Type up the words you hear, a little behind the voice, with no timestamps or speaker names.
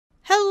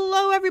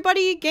Hello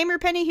everybody,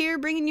 GamerPenny here,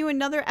 bringing you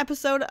another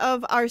episode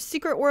of our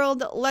Secret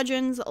World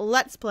Legends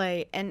Let's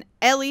Play, and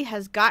Ellie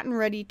has gotten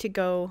ready to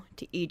go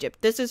to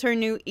Egypt. This is her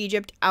new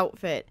Egypt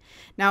outfit.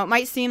 Now, it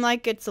might seem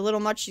like it's a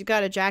little much. She's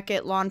got a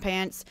jacket, lawn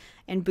pants,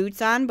 and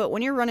boots on, but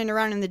when you're running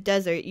around in the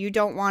desert, you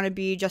don't want to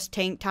be just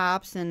tank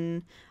tops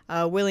and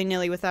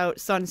willy-nilly without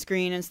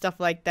sunscreen and stuff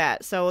like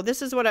that. So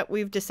this is what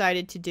we've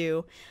decided to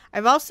do.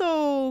 I've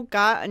also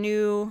got a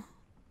new...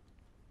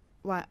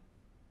 What?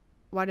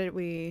 Why did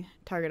we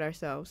target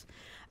ourselves?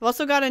 I've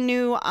also got a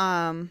new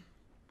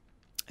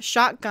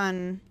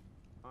shotgun.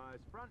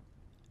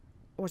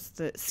 What's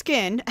the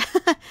skin?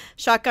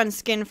 Shotgun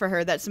skin for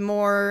her. That's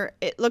more.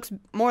 It looks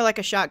more like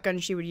a shotgun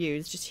she would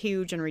use. Just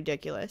huge and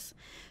ridiculous.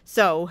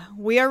 So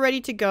we are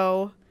ready to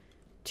go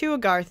to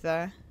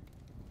Agartha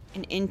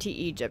and into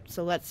Egypt.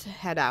 So let's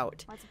head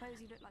out. I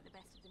suppose you look like the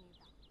best of the new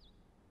batch.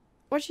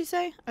 What'd she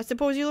say? I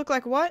suppose you look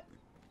like what?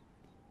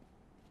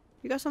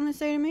 You got something to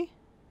say to me?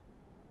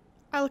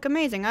 I look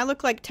amazing. I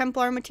look like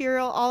Templar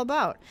material all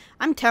about.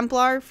 I'm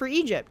Templar for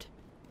Egypt.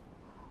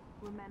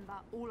 Remember,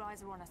 all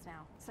eyes are on us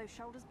now. So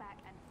shoulders back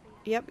and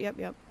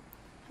Yep.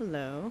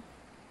 Hello.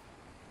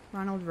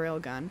 Ronald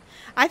Railgun.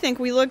 I think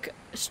we look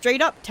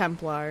straight up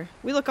Templar.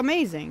 We look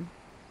amazing.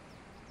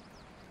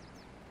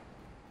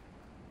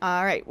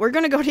 Alright, we're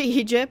gonna go to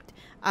Egypt.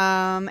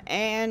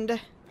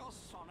 And...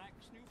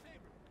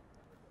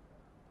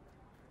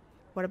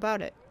 What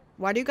about it?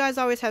 Why do you guys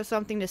always have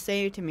something to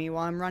say to me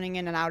while I'm running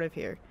in and out of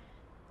here?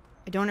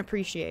 I don't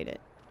appreciate it.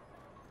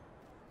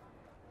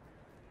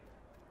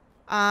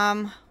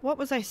 What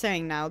was I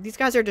saying now? These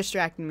guys are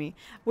distracting me.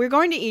 We're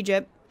going to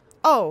Egypt.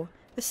 Oh,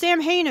 the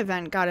Sam Hain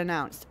event got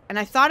announced. And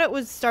I thought it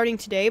was starting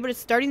today, but it's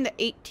starting the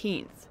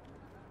 18th.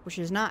 Which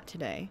is not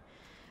today.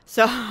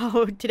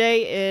 So,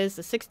 today is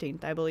the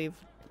 16th, I believe,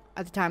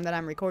 at the time that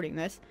I'm recording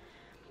this.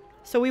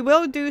 So, we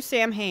will do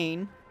Sam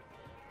Hain.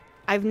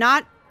 I've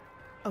not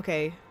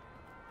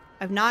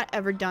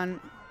ever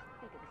done...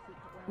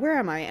 Where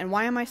am I? And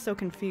why am I so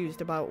confused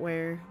about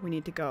where we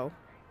need to go?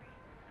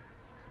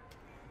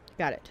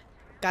 Got it.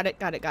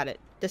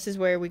 This is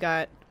where we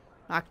got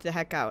knocked the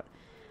heck out.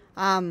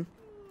 I've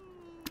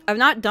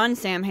not done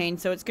Sam Hain,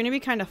 so it's going to be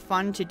kind of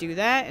fun to do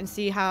that and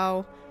see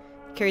how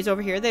it carries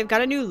over here. They've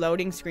got a new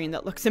loading screen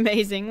that looks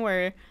amazing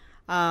where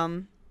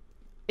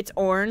it's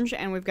orange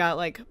and we've got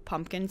like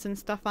pumpkins and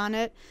stuff on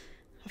it.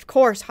 Of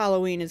course,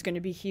 Halloween is going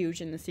to be huge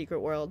in the Secret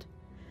World.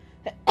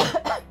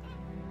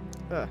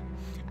 Ugh.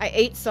 I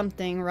ate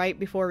something right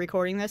before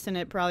recording this, and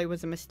it probably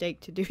was a mistake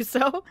to do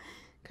so,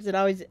 because it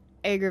always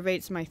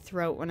aggravates my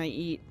throat when I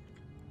eat,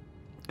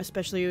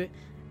 especially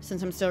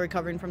since I'm still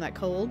recovering from that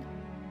cold.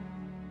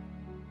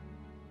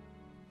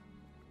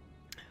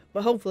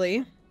 But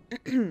hopefully,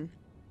 I've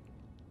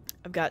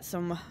got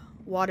some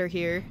water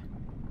here.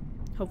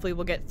 Hopefully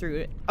we'll get through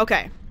it.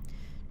 Okay.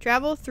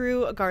 Travel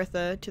through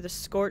Agartha to the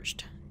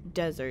scorched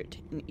desert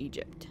in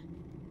Egypt.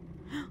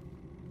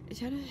 Is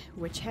that a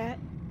witch hat?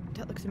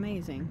 That looks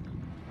amazing.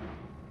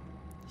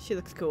 She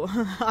looks cool.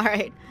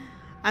 Alright.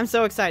 I'm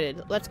so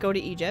excited. Let's go to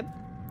Egypt.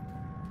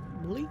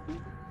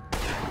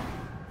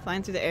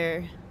 Flying through the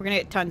air. We're gonna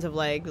get tons of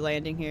lag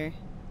landing here.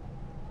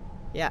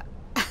 Yeah.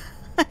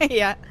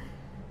 Yeah.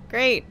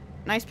 Great.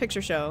 Nice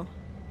picture show.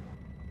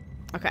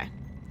 Okay.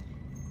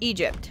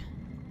 Egypt.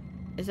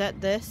 Is that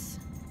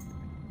this?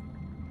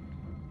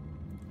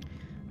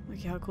 Look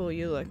how cool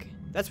you look.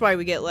 That's why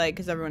we get lag,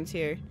 because everyone's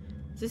here.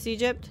 Is this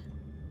Egypt?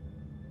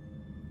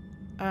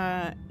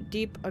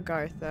 Deep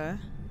Agartha.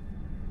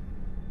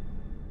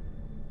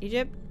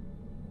 Egypt?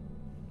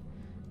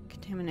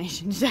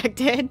 Contamination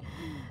detected.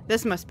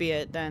 This must be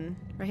it then.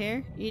 Right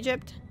here?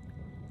 Egypt?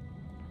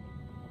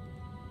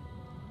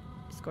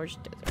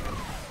 Scorched desert.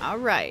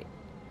 Alright.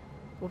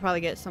 We'll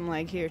probably get some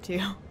lag here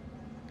too.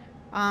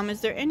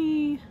 Is there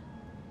any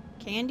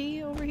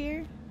candy over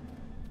here?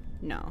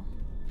 No.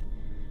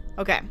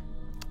 Okay.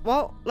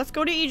 Well, let's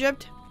go to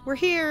Egypt. We're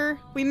here.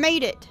 We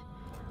made it.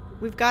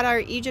 We've got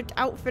our Egypt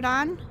outfit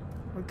on.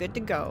 We're good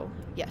to go.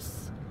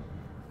 Yes.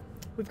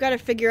 We've got to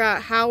figure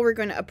out how we're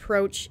going to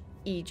approach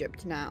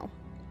Egypt now.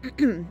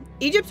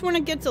 Egypt's when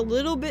it gets a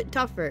little bit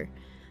tougher.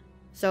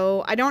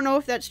 So, I don't know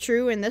if that's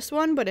true in this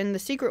one, but in the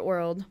Secret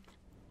World,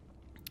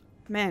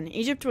 man,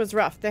 Egypt was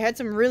rough. They had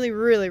some really,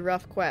 really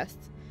rough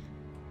quests.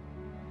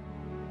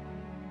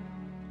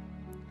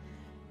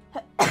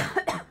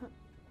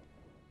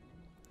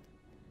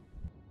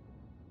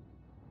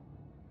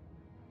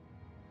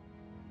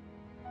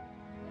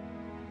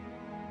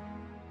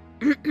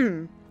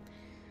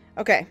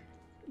 Okay,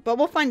 but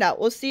we'll find out.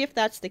 We'll see if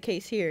that's the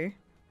case here.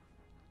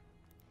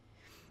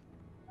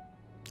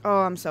 Oh,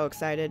 I'm so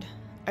excited.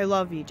 I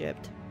love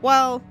Egypt.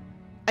 Well,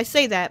 I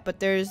say that, but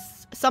there's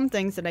some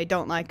things that I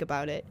don't like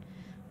about it.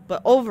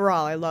 But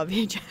overall, I love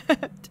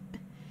Egypt.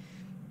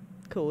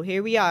 Cool,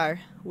 here we are.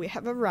 We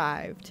have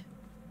arrived.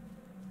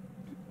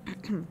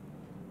 And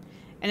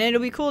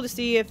it'll be cool to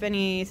see if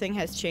anything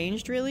has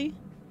changed, really.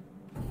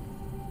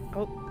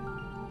 Oh,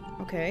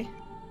 okay.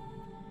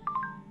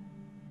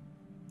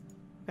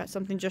 Got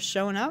something just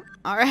showing up.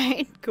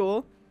 Alright,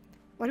 cool.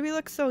 Why do we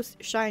look so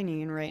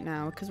shiny right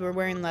now? Because we're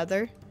wearing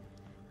leather?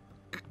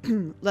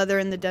 Leather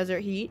in the desert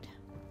heat?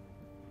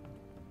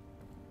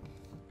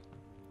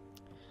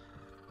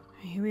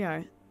 Here we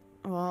are.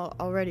 Well,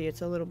 already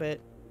it's a little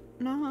bit...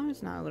 No,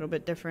 it's not a little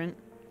bit different.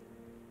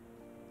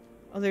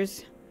 Oh,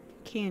 there's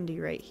candy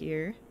right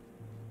here.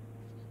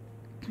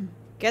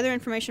 Gather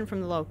information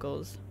from the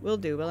locals. Will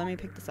do, but let me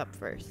pick this up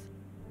first.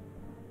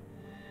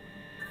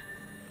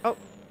 Oh,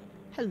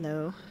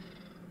 hello.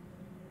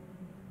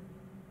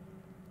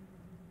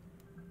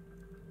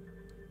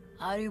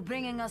 Are you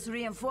bringing us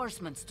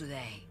reinforcements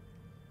today?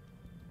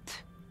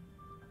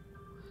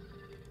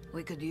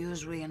 We could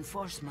use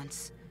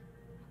reinforcements.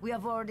 We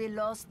have already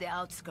lost the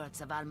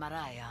outskirts of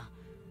Almaraya.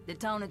 The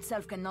town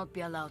itself cannot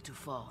be allowed to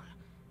fall.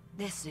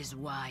 This is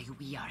why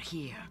we are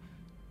here.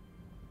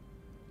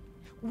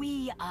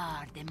 We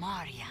are the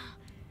Maria,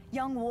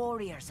 young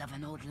warriors of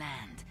an old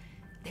land.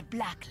 The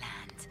Black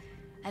Land.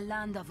 A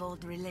land of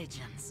old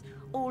religions,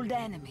 old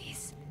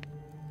enemies.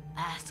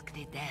 Ask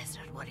the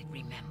desert what it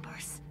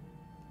remembers.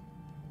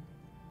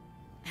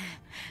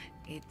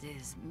 It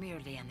is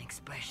merely an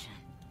expression.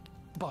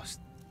 Boss,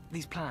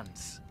 these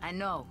plans... I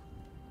know.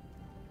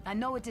 I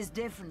know it is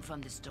different from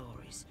the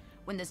stories.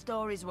 When the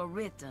stories were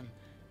written,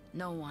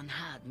 no one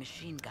had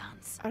machine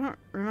guns. I don't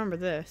remember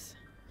this.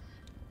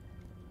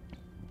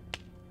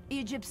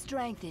 Egypt's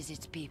strength is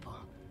its people.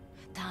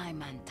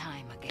 Time and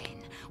time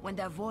again, when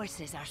their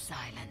voices are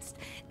silenced,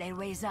 they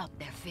raise up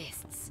their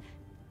fists.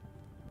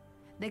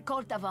 The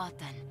cult of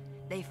Aten,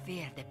 they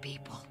fear the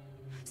people.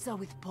 So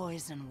with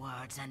poison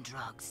words and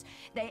drugs,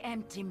 they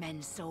empty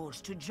men's souls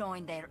to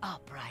join their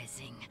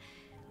uprising.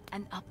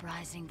 An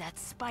uprising that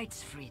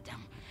spites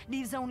freedom,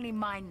 leaves only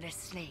mindless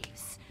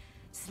slaves.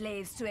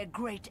 Slaves to a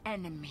great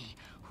enemy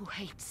who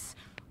hates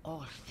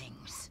all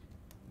things.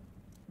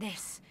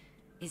 This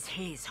is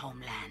his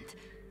homeland.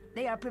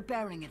 They are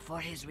preparing it for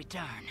his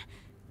return.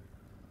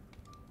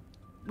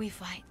 We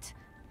fight,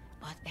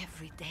 but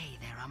every day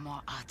there are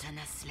more Aten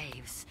as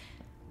slaves.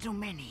 Too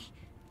many.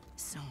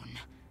 Soon,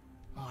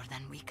 more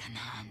than we can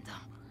handle.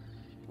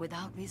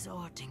 Without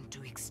resorting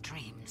to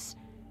extremes.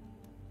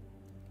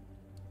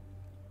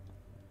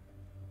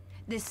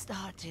 This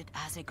started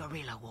as a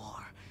guerrilla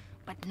war,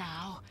 but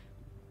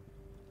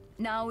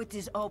now it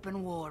is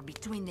open war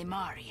between the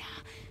Maria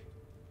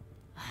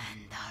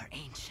and our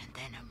ancient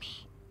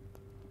enemy.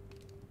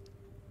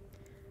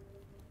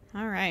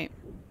 All right.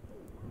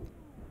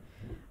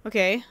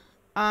 Okay.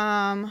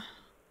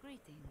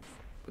 Greetings.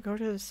 Go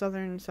to the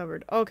southern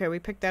suburb. Okay, we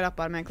picked that up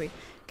automatically.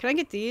 Can I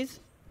get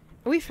these?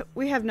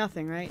 We have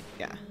nothing, right?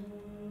 Yeah.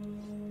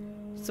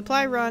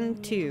 Supply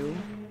run 2.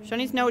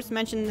 Shani's notes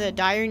mention the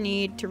dire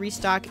need to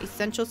restock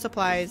essential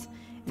supplies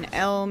in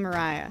El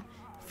Mariah.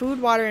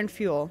 Food, water, and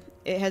fuel.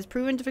 It has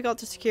proven difficult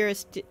to secure a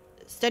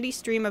steady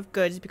stream of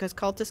goods because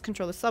cultists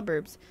control the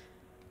suburbs,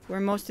 where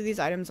most of these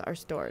items are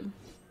stored.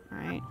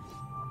 Alright.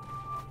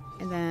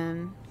 And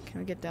then,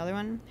 can we get the other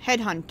one?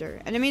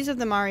 Headhunter. Enemies of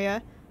the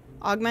Maria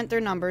augment their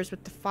numbers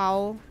with the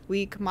foul,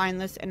 weak,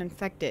 mindless, and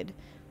infected.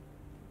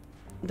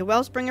 The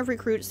wellspring of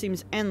recruits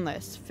seems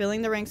endless.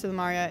 Filling the ranks of the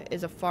Maria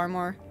is a far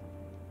more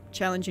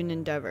challenging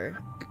endeavor.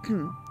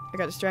 I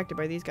got distracted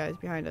by these guys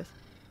behind us.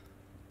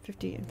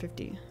 50 and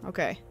 50.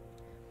 Okay.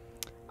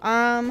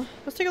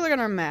 Let's take a look at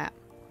our map.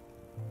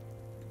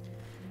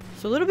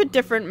 So a little bit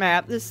different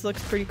map. This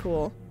looks pretty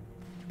cool.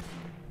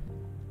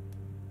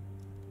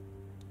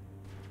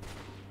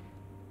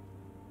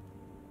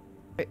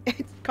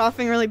 It's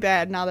coughing really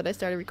bad now that I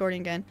started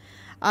recording again.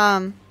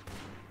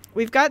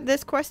 We've got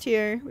this quest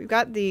here. We've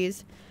got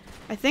these.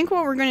 I think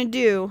what we're gonna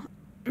do...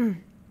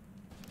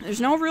 There's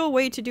no real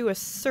way to do a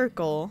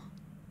circle.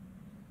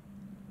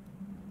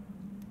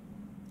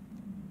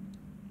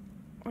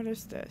 What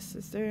is this?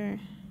 Is there...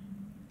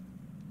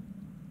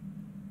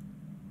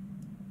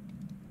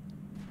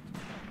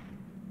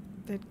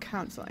 The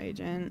council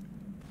agent.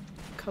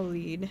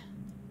 Khalid.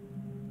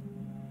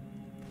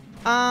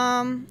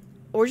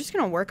 We're just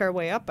gonna work our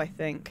way up, I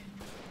think.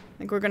 I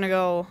think we're gonna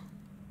go...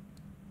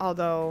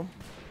 Although...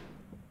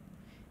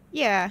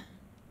 Yeah.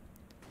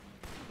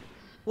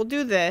 We'll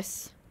do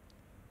this.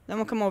 Then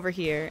we'll come over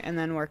here and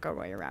then work our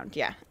way around.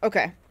 Yeah,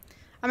 okay.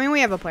 I mean, we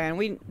have a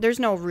plan. There's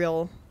no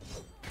real...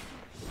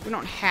 We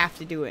don't have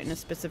to do it in a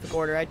specific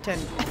order. I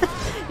tend...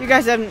 You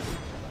guys haven't...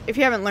 If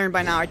you haven't learned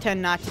by now, I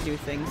tend not to do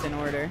things in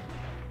order.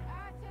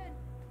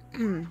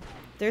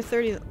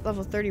 They're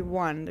level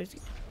 31.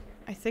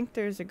 I think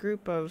there's a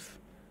group of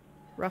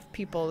rough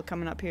people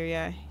coming up here.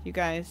 Yeah, you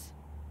guys.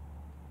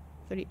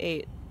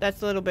 38.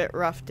 That's a little bit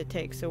rough to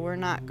take, so we're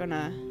not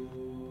gonna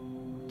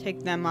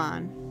take them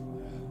on.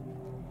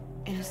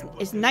 And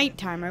it's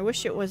nighttime. I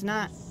wish it was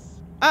not.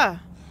 Ah,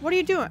 what are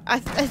you doing?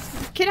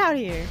 Get out of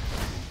here.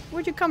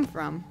 Where'd you come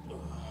from?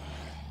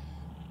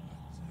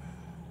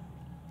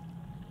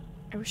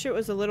 I wish it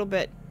was a little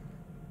bit...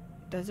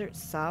 Desert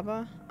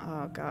Saba?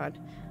 Oh, God.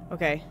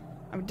 Okay.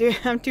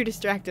 I'm too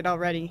distracted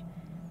already.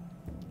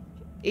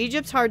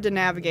 Egypt's hard to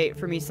navigate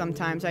for me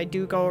sometimes. I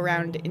do go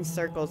around in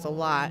circles a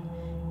lot.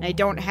 And I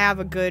don't have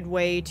a good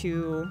way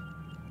to,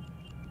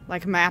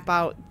 like, map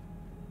out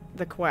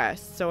the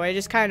quest, so I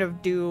just kind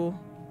of do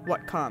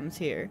what comes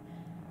here.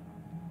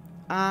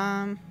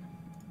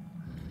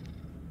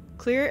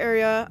 Clear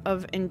area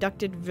of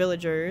inducted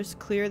villagers.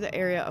 Clear the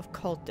area of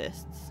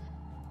cultists.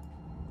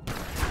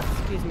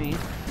 Excuse me.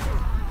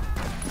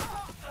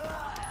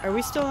 Are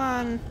we still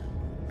on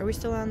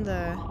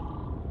the...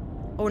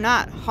 Oh,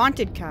 not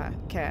haunted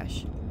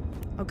cache.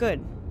 Oh,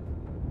 good.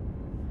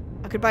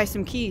 I could buy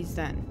some keys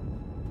then.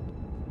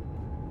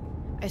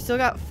 I still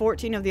got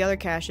 14 of the other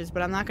caches,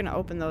 but I'm not going to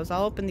open those.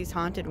 I'll open these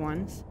haunted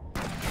ones.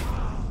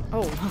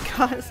 Oh my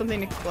god,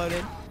 something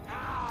exploded.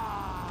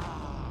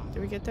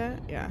 Did we get that?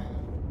 Yeah.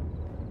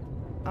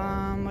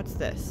 What's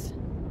this?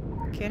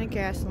 Can of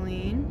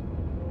gasoline.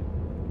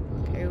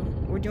 Okay,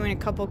 we're doing a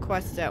couple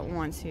quests at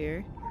once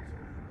here.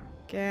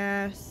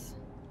 Gas.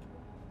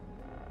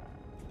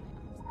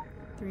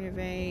 3 of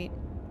 8.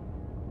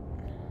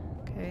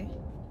 Okay.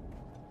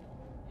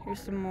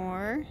 Here's some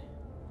more.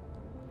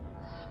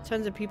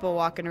 Tons of people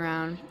walking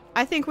around.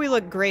 I think we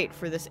look great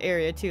for this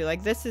area too.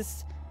 Like, this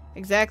is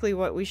exactly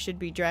what we should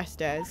be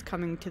dressed as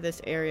coming to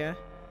this area.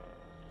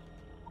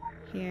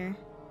 Here.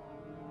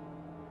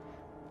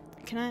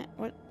 Can I...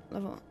 What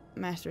level?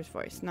 Master's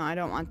voice. No, I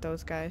don't want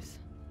those guys.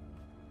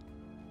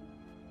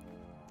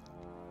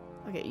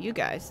 Look at you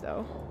guys,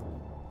 though.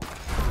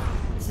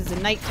 This is a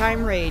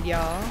nighttime raid,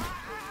 y'all.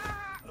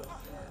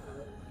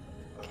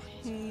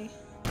 Okay.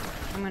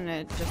 I'm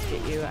gonna just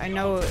get you. I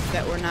know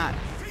that we're not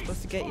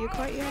supposed to get you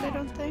quite yet, I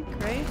don't think,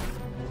 right?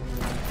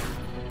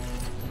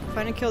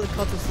 Find and kill the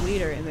cultist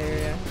leader in the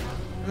area.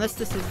 Unless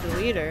this is the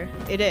leader.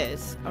 It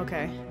is.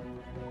 Okay.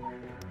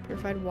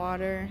 Purified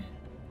water.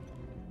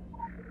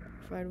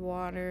 Purified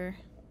water.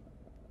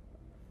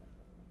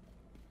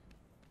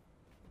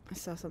 I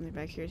saw something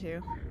back here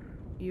too.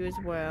 You as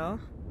well.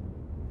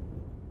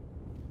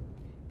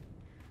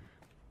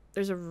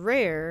 There's a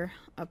rare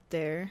up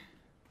there.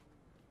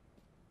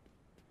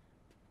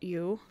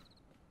 You.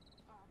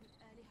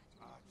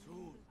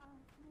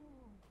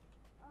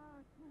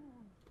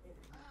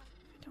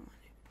 Don't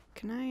want it.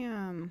 Can I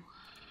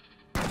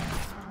My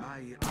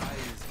eyes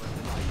are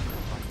lighted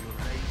by your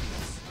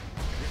radiance.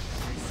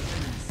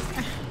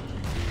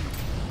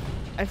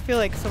 I feel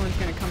like someone's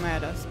gonna come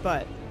at us,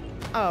 but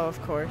oh,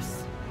 of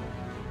course.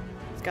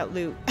 It's got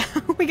loot.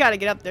 We gotta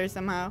get up there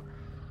somehow.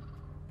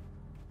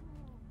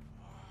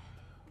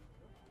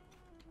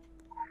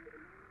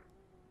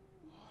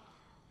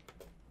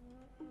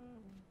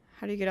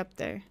 How do you get up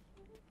there?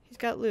 He's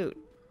got loot.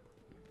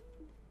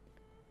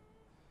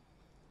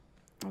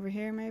 Over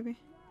here, maybe?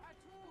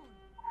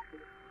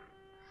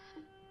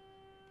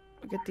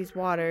 We'll get these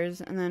waters,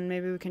 and then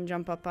maybe we can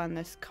jump up on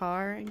this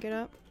car and get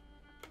up.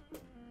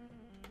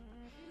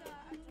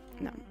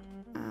 No.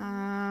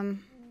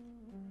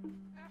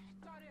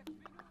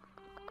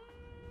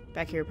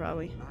 Back here,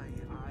 probably.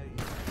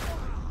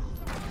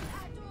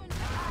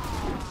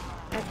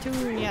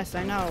 Atun, yes,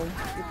 I know.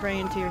 You're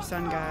praying to your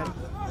sun god.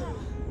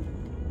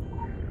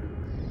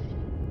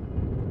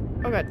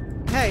 Oh god.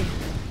 Hey,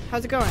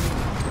 how's it going?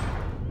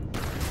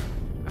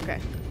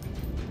 Okay.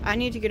 I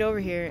need to get over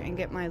here and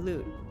get my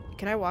loot.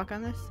 Can I walk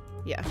on this?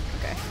 Yeah,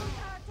 okay.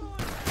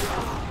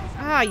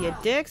 Ah, you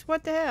dicks,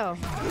 what the hell?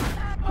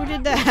 Who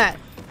did that?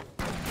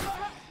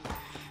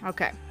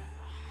 Okay.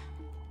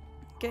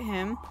 Get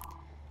him.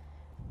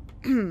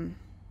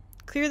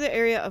 Clear the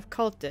area of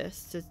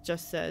cultists, it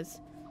just says.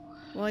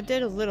 Well, I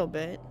did a little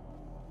bit.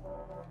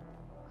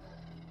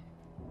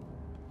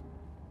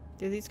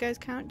 Do these guys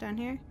count down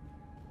here?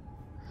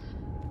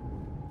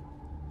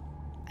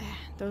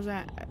 Those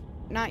are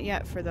not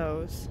yet for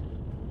those.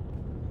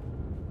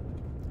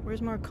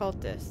 Where's more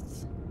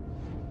cultists?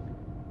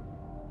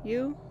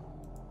 You?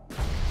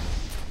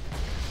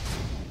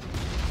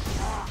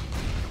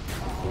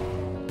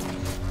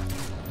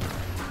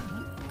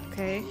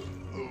 Okay.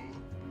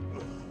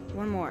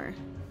 One more.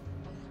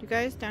 You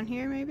guys down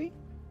here, maybe?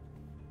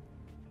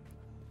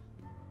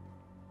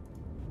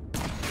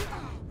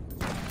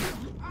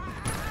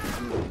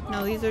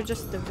 No, these are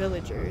just the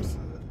villagers.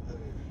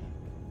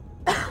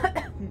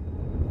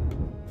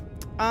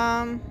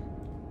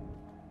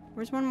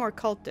 Where's one more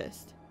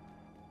cultist?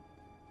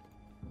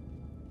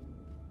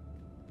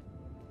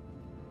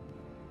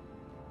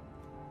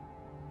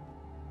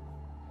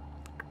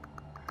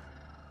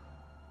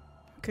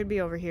 Could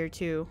be over here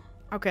too.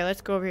 Okay, let's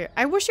go over here.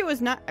 I wish it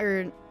was not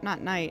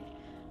night.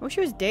 I wish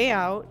it was day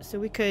out so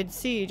we could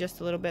see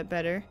just a little bit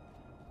better.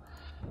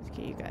 Let's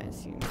get you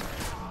guys. You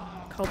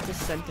cultist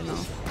sentinel.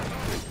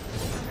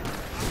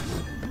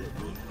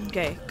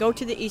 Okay, go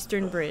to the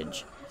eastern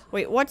bridge.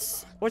 Wait,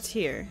 what's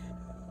here?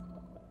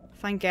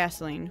 Find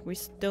gasoline. We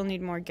still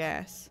need more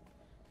gas.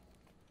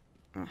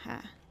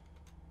 Aha.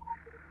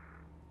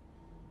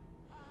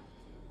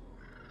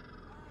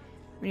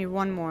 We need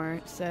one more,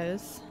 it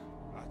says.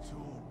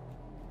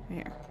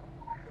 Here.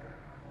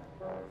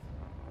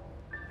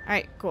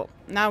 Alright, cool.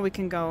 Now we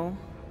can go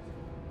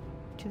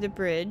to the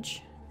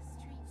bridge.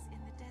 Streets in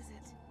the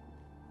desert.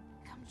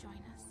 Come join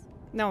us.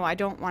 No, I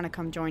don't want to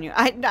come join you.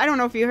 I don't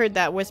know if you heard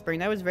that whispering.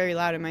 That was very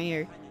loud in my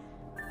ear.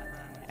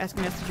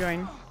 Asking us to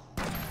join.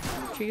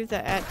 Retrieve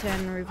the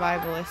Aten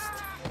revivalist.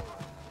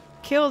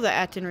 Kill the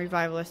Aten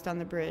revivalist on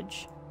the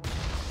bridge.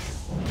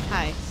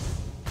 Hi.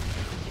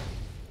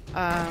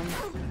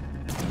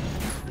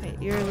 Hey,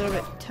 you're a little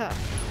bit tough.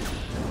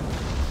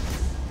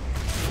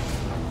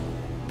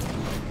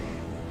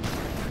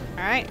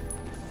 Alright.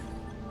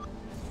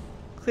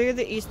 Clear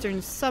the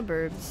eastern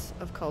suburbs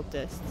of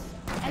cultists.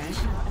 Okay.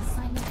 Additional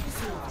assignment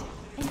received.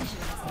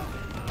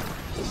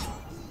 Initializing.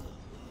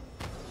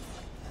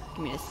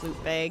 Give me this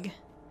loot bag.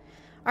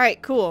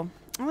 Alright, cool.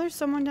 Oh, there's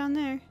someone down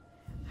there.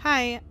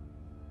 Hi,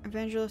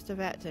 Evangelist of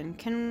Aten.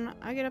 Can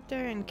I get up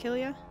there and kill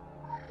ya?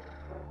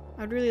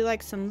 I'd really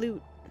like some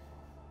loot.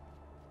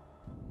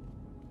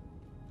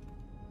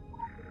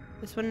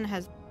 This one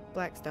has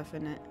black stuff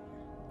in it.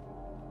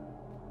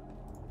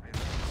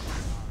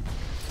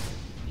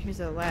 Here's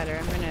a ladder.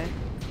 I'm gonna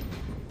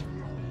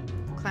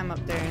climb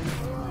up there and...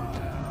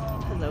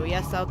 Hello,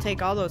 yes, I'll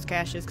take all those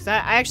caches, because I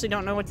actually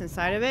don't know what's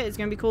inside of it. It's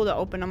gonna be cool to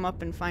open them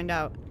up and find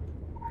out.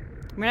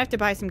 I'm gonna have to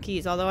buy some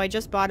keys, although I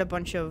just bought a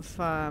bunch of,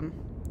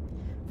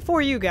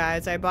 for you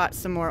guys, I bought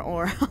some more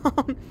ore.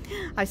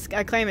 I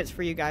claim it's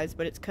for you guys,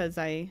 but it's because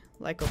I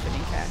like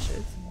opening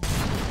caches.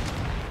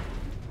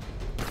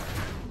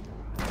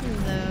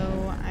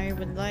 Hello, I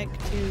would like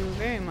to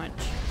very much...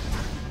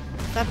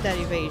 Stop that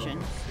evasion.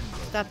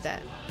 Stop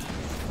that.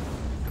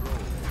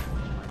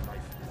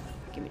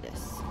 Give me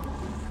this.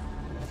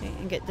 Okay,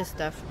 and get this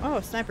stuff. Oh,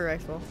 a sniper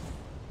rifle.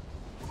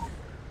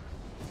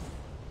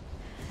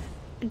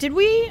 Did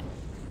we...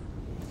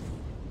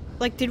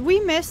 Like, did we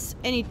miss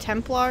any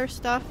Templar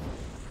stuff?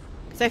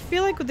 Because I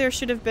feel like there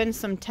should have been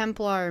some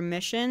Templar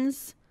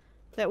missions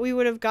that we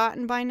would have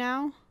gotten by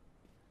now.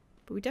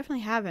 But we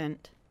definitely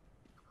haven't.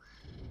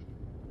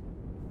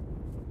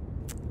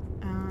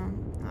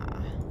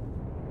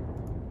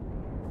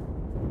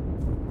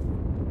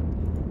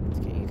 Let's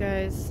get you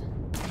guys...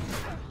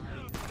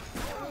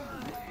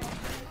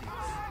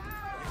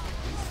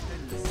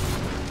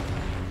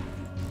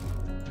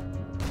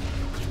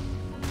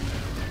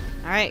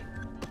 Alright.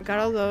 We got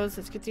all those.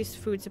 Let's get these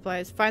food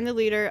supplies. Find the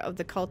leader of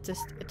the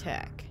cultist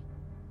attack.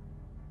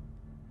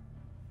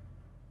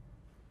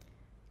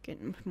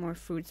 Getting more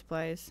food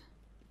supplies.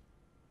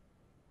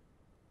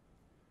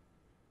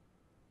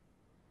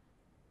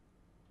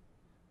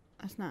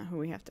 That's not who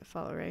we have to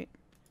follow, right?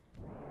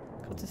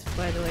 Cultist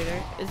supply the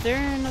leader. Is there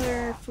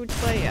another food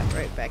supply? Yeah,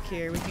 right back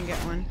here. We can get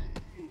one.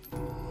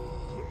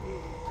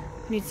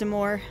 Need some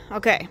more.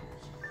 Okay.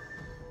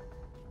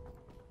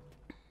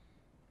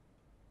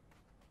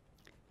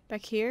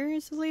 Back here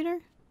is the leader?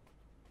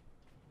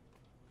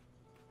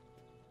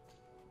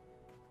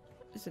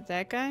 Is it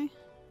that guy?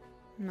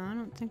 No, I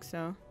don't think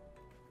so.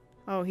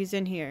 Oh, he's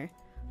in here.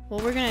 Well,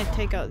 we're gonna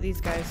take out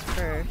these guys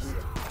first.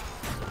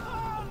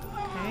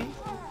 Okay.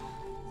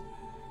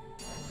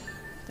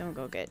 Then we'll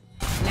go get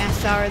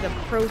Nassau the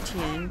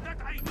Protean.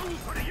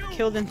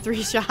 Killed in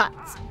 3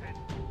 shots.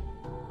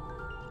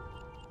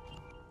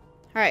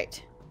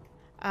 Alright.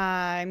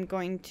 I'm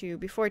going to,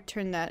 before I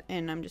turn that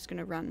in, I'm just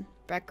gonna run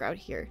back out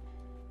here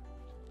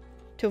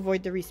to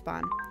avoid the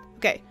respawn.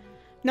 Okay.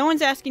 No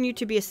one's asking you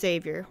to be a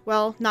savior.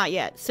 Well, not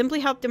yet. Simply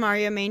help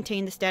Demaria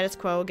maintain the status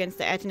quo against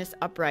the Atenist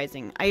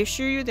uprising. I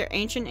assure you their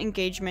ancient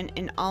engagement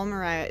in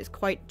Almeria is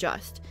quite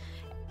just,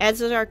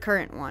 as is our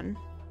current one.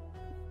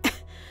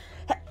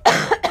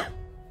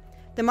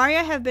 The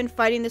Maria have been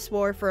fighting this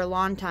war for a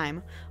long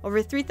time,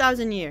 over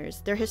 3,000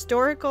 years. Their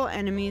historical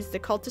enemies, the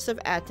cultists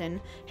of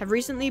Aten, have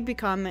recently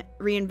become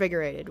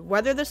reinvigorated.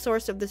 Whether the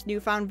source of this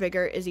newfound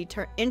vigor is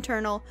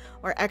internal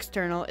or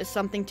external is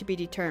something to be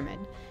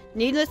determined.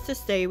 Needless to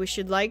say, we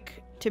should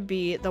like to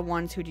be the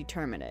ones who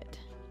determine it.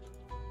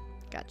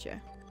 Gotcha.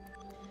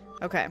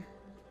 Okay.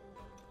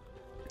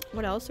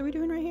 What else are we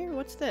doing right here?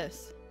 What's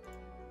this?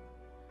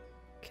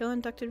 Kill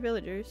inducted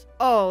villagers.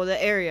 Oh,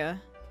 the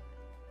area.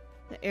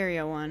 The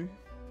area one.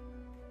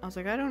 I was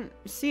like, I don't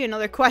see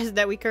another quest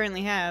that we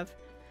currently have.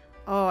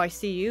 Oh, I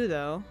see you,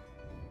 though.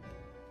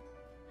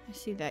 I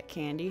see that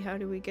candy. How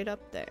do we get up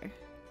there?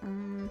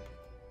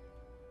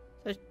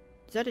 Is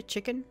that a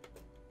chicken?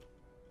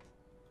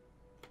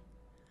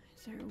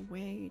 Is there a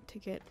way to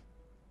get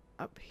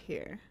up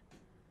here?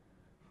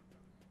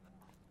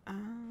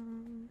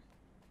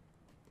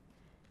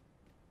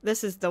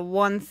 This is the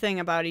one thing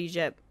about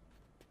Egypt.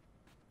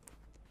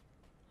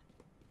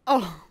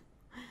 Oh!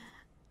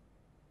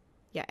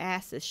 Your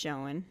ass is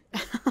showing.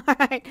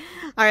 Alright.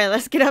 Alright,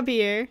 let's get up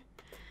here.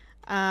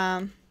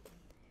 Can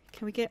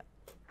we get...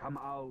 Come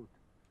out.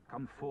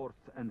 Come forth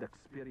and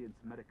experience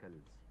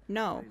miracles.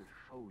 No. I'll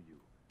show you.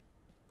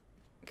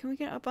 Can we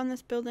get up on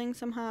this building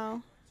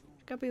somehow?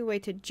 There's gotta be a way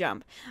to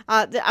jump.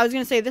 I was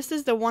gonna say, this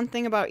is the one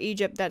thing about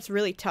Egypt that's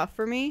really tough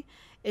for me,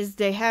 is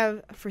they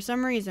have, for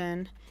some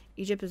reason,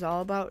 Egypt is all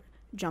about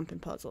jumping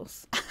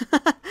puzzles.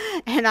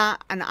 and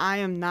I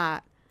am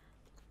not.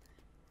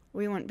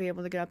 We won't be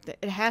able to get up there.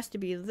 It has to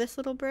be this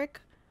little brick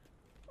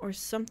or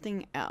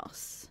something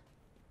else.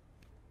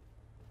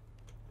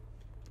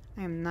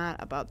 I am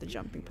not about the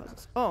jumping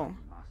puzzles. Oh.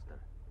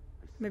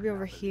 Maybe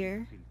over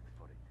here.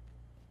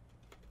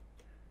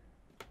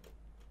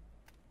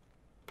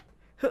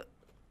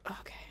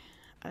 Okay.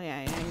 Oh,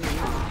 yeah,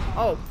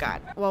 oh,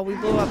 God. Well, we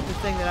blew up the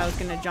thing that I was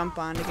going to jump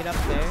on to get up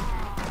there.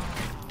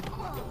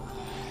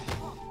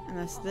 And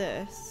that's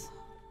this.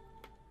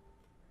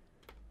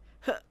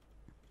 Huh.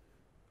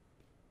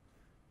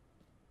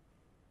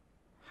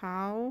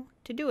 How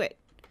to do it.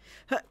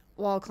 Huh.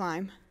 Wall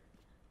climb.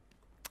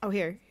 Oh,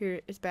 here.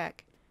 Here it's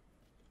back.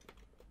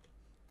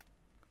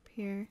 Up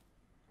here.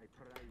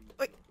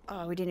 Wait.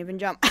 Oh, we didn't even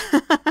jump.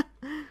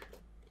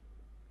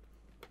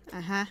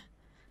 Uh-huh.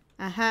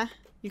 Uh-huh.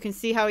 You can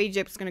see how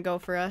Egypt's gonna go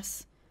for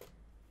us.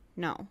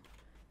 No.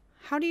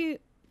 How do you...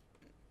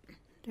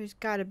 There's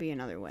gotta be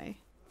another way.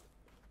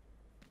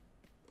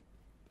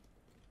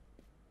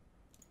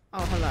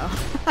 Oh, hello.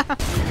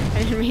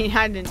 I didn't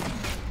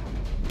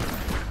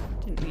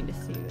mean to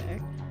see you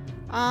there.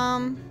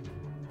 I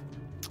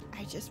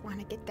just want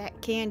to get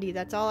that candy.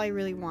 That's all I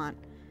really want.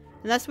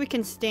 Unless we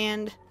can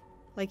stand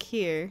like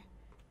here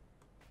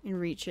and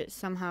reach it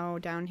somehow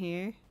down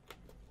here.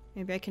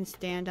 Maybe I can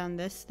stand on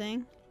this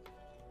thing.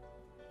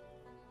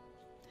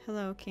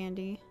 Hello,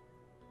 candy.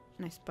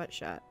 Nice butt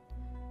shot.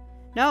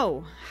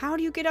 No! How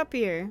do you get up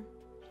here?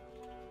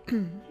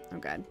 Oh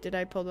god, did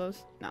I pull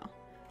those? No.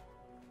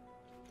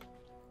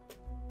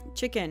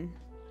 Chicken.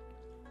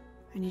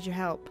 I need your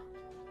help.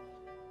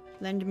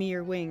 Lend me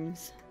your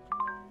wings.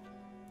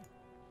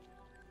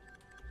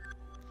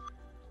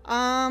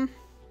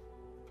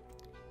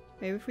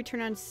 Maybe if we turn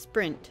on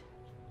sprint.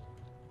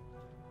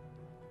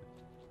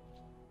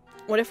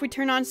 What if we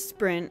turn on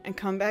sprint and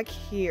come back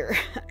here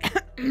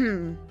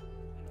to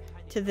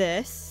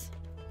this?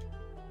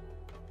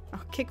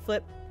 Oh,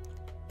 kickflip.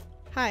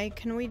 Hi,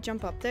 can we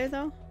jump up there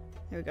though?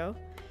 There we go.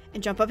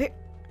 And jump up here.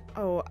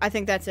 Oh, I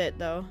think that's it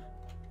though.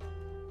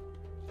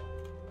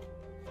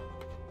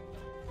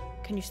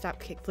 Can you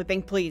stop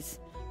kickflipping, please?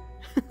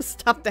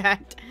 Stop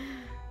that.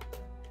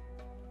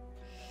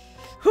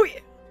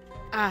 Hoo-yah.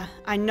 Ah,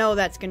 I know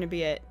that's gonna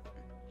be it.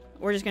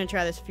 We're just gonna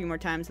try this a few more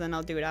times, then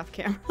I'll do it off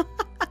camera.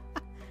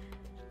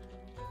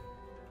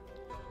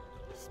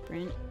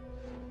 Sprint.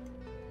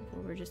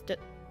 Over just it.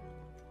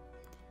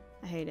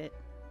 I hate it.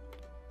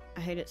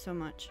 I hate it so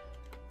much.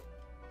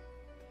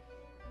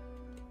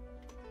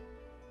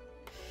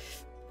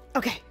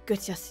 Okay,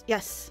 good. Yes,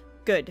 yes,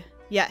 good.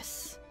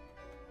 Yes.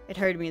 It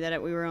heard me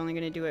that we were only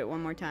gonna do it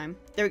one more time.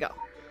 There we go.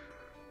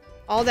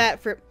 All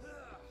that for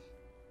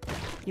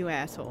you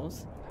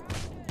assholes.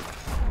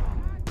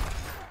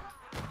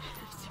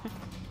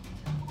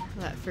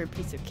 All that for a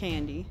piece of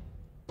candy.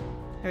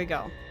 There we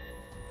go.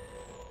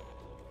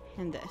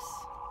 And this.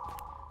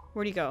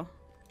 Where'd you go?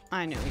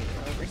 I know you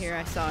were over here.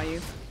 I saw you.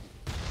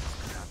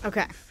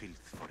 Okay.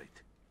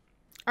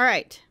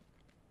 Alright.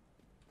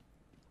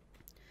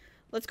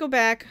 Let's go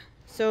back.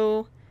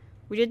 So,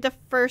 we did the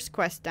first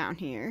quest down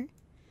here.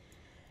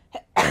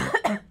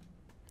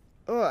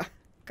 Oh,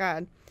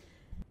 God.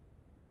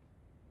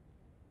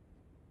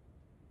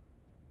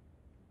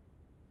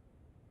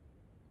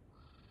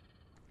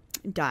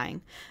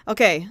 Dying.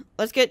 Okay,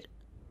 let's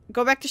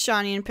go back to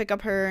Shawnee and pick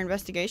up her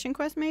investigation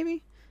quest,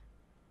 maybe?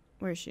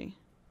 Where is she?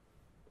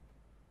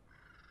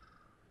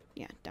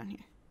 Yeah, down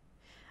here.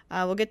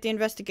 We'll get the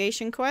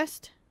investigation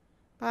quest.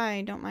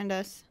 Bye, don't mind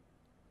us.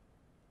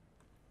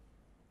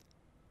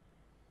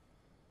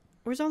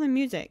 Where's all the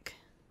music?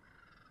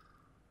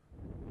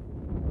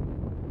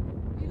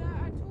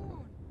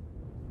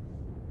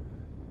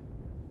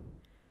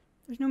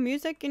 There's no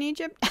music in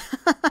Egypt?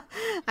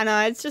 I know,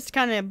 it's just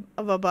kind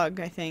of a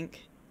bug, I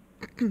think.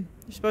 There's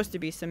supposed to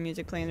be some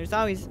music playing. There's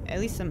always at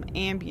least some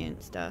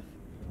ambient stuff.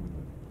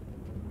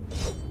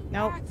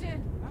 Nope.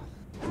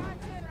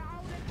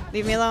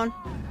 Leave me alone.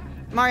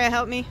 Maria,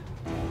 help me.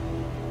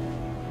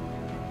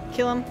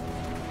 Kill him.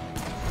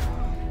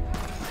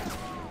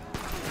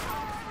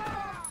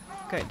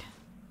 Good.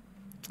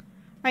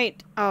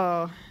 Right.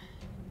 Oh.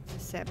 It's a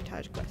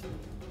sabotage quest.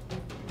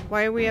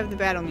 Why do we have the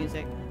battle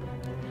music?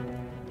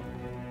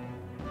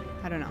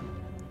 I don't know.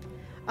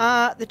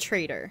 The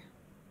traitor.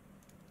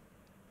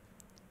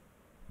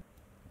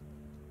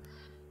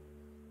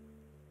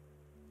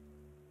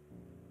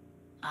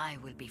 I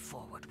will be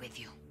forward with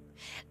you.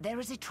 There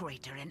is a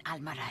traitor in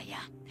Almaraya,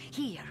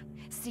 here,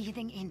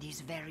 seething in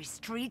these very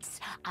streets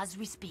as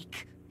we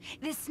speak.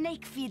 This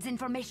snake feeds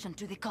information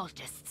to the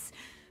cultists.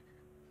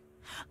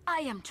 I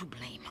am to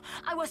blame.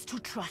 I was too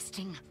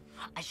trusting.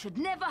 I should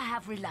never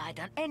have relied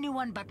on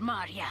anyone but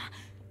Maria.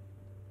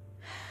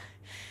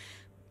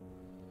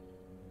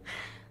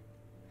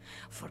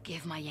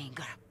 Forgive my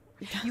anger.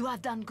 You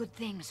have done good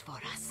things for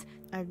us.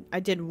 I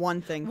did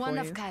one thing for you. One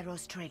of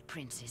Cairo's trade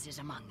princes is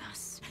among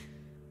us.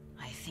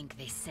 I think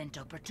they sent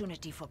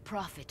opportunity for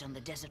profit on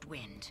the desert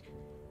wind.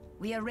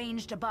 We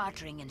arranged a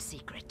bartering in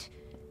secret.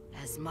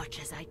 As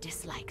much as I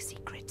dislike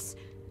secrets.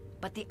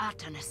 But the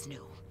Atanas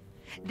knew.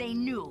 They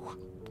knew.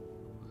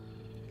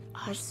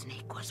 Our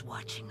snake was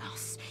watching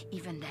us,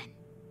 even then.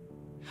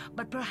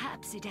 But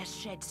perhaps it has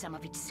shed some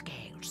of its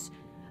scales.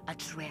 A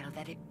trail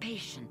that a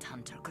patient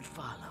hunter could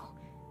follow.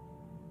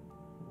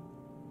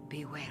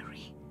 Be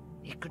wary.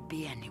 It could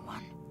be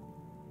anyone.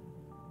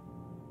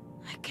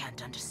 I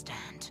can't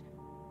understand.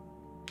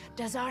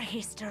 Does our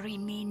history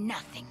mean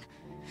nothing?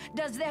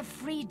 Does their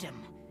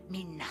freedom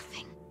mean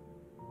nothing?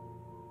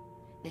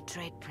 The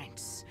Trade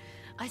Prince.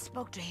 I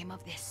spoke to him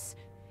of this.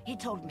 He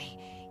told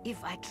me,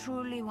 if I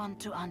truly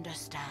want to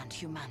understand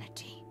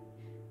humanity,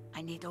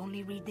 I need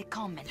only read the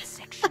comments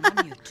section on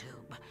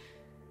YouTube.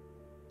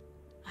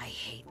 I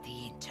hate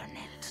the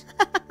internet.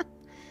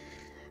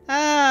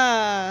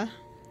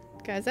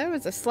 Guys, that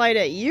was a slight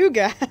at you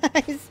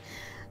guys.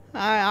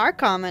 Our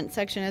comment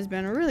section has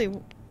been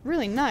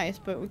really nice,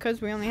 but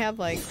because we only have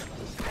like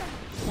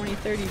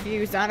 20-30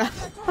 views on our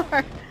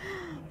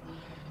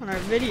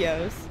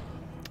videos.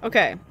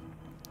 Okay.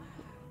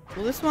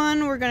 Well, this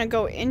one we're gonna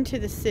go into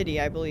the city,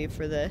 I believe,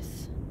 for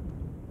this.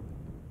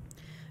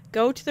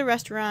 Go to the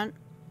restaurant.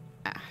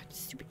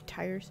 Stupid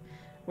tires.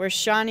 Where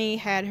Shawnee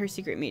had her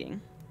secret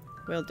meeting.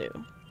 Will do.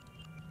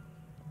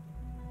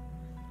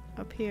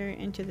 Up here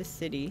into the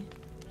city.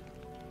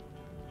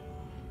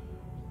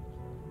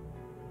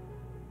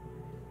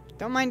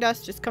 Don't mind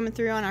us just coming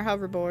through on our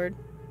hoverboard.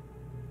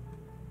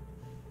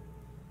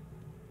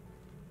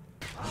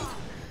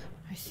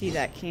 I see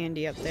that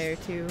candy up there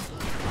too.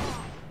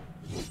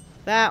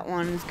 That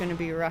one's gonna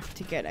be rough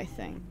to get, I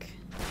think.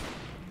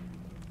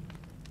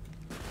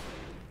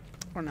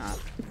 Or not.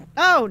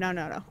 Oh,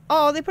 no.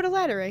 Oh, they put a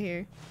ladder right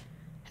here.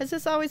 Has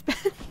this always been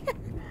here?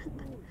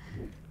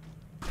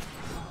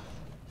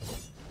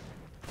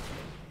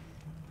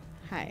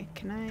 Hi,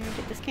 can I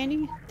get this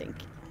candy? Thank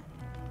you.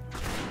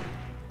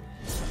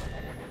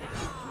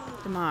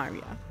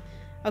 Demaria.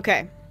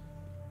 Okay.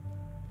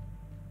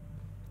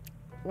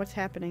 What's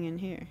happening in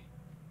here?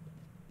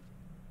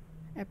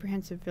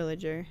 Apprehensive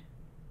villager.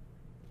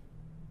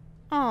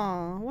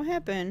 Oh, what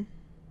happened?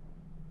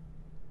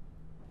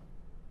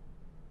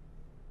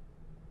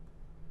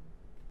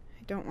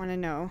 I don't want to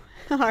know.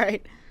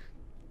 Alright.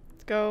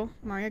 Let's go.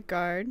 Maria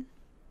guard.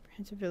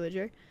 Apprehensive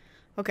villager.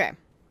 Okay.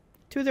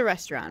 To the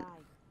restaurant.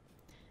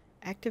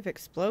 Active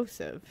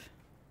explosive.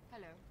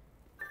 Hello.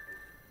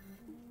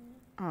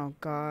 Oh,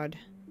 God.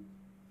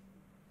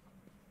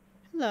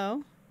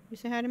 Hello. You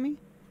say hi to me?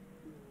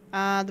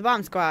 The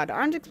bomb squad.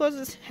 Armed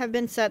explosives have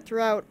been set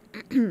throughout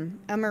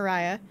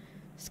Maria.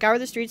 Scour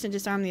the streets and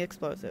disarm the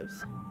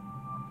explosives.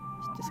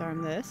 Let's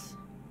disarm this.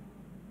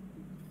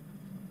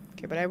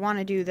 Okay, but I want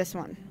to do this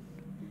one.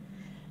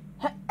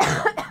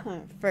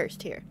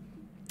 First here.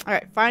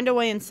 Alright, find a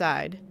way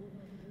inside.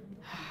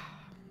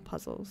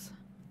 Puzzles.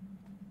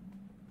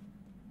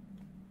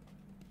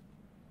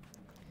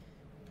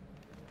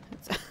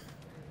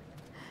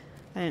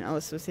 I didn't know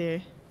this was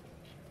here.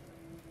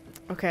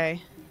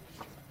 Okay.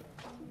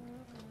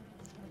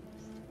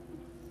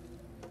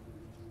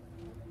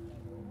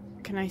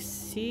 Can I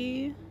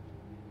see?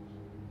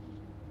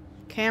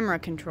 Camera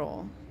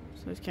control.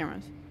 So there's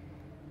cameras.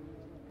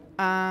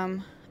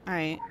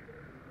 Alright.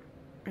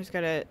 I just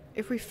gotta...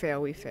 If we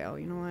fail, we fail.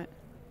 You know what?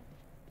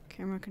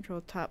 Camera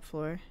control top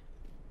floor.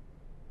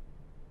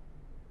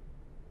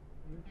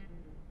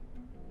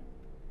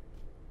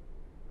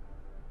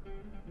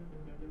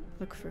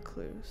 Look for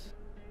clues.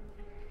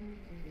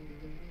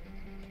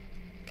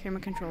 Camera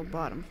control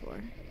bottom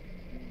floor.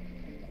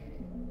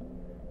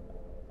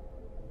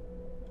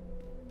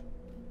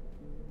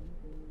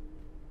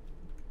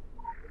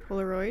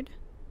 Polaroid.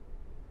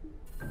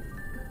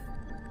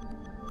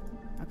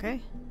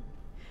 Okay.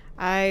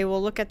 I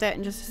will look at that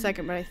in just a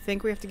second, but I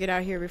think we have to get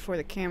out of here before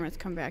the cameras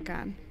come back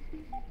on.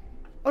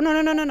 Oh,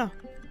 no.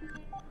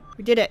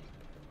 We did it.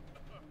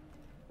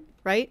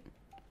 Right?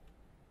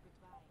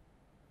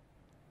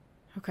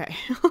 Okay.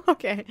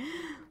 Okay.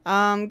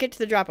 Get to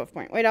the drop-off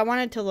point. Wait, I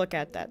wanted to look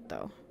at that,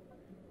 though.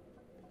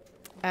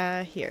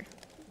 Here.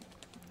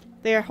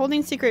 They are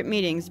holding secret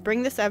meetings.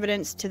 Bring this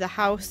evidence to the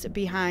house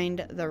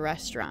behind the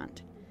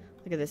restaurant.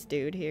 Look at this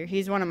dude here.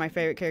 He's one of my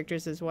favorite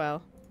characters as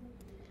well.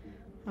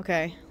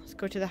 Okay, let's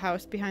go to the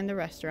house behind the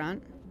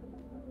restaurant.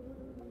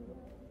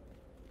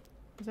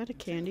 Was that a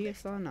candy I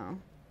saw? No.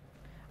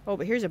 Oh,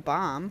 but here's a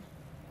bomb.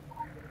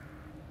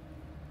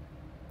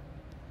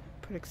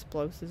 Put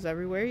explosives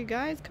everywhere, you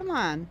guys. Come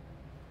on.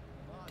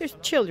 There's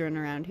children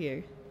around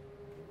here.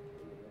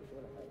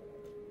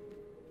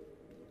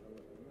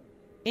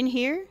 In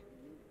here?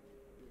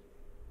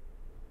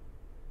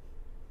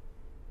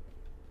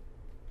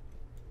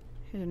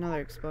 Here's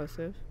another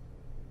explosive.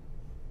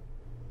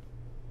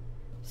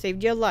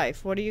 Saved your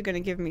life. What are you gonna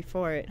give me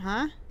for it,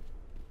 huh?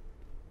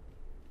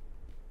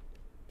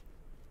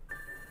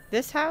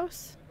 This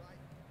house?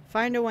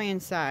 Find a way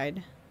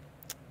inside.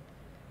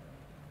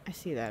 I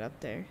see that up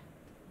there.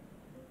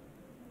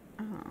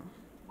 Oh.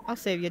 I'll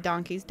save you,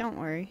 donkeys. Don't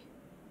worry.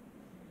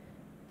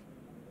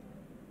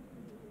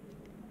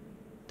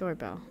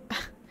 Doorbell. I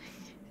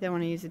don't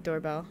want to use the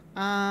doorbell.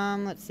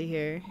 Let's see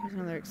here. Here's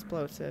another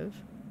explosive.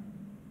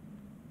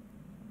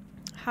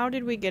 How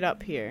did we get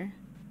up here?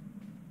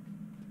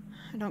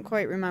 I don't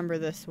quite remember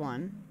this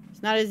one.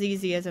 It's not as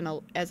easy as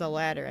a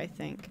ladder, I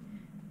think.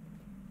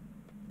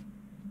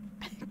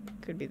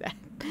 Could be that.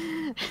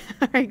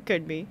 Alright,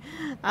 could be.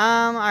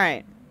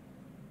 Alright.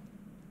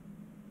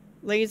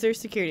 Laser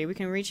security. We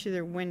can reach through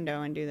their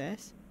window and do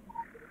this.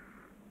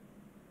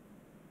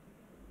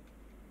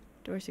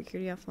 Door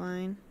security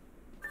offline.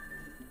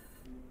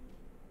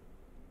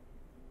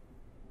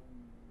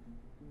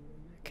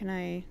 Can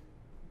I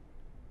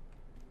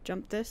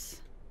jump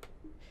this?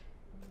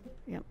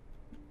 Yep.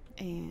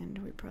 And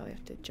we probably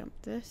have to jump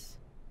this.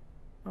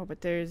 Oh,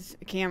 but there's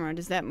a camera.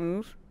 Does that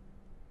move?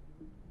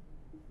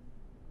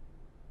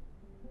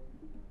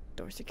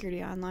 Door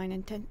security online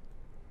in 10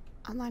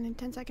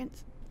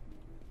 seconds.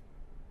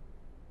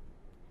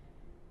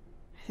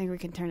 I think we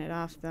can turn it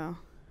off though.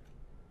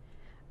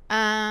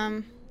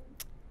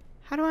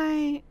 How do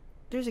I...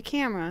 There's a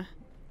camera.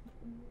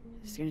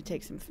 This is gonna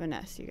take some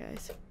finesse, you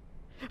guys.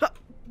 Oh,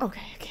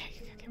 okay.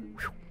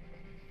 Whew.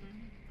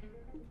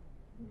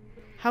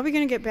 How are we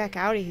gonna get back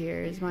out of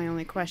here is my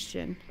only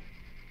question.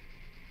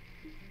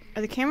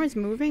 Are the cameras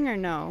moving or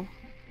no?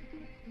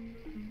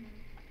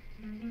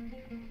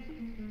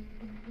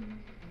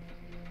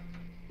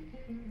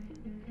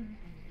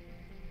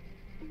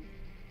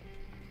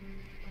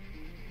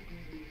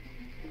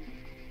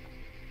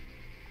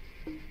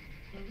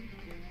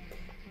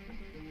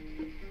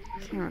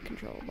 Camera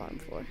control, bottom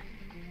floor.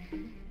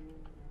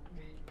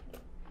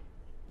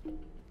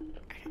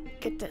 Okay,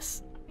 get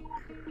this.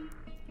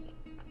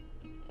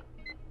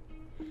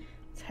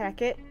 Let's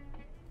hack it.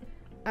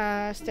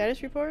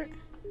 Status report.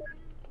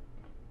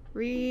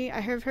 I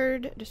have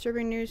heard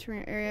disturbing news from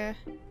your area.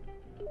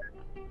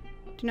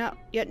 Do not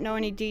yet know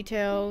any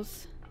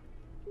details.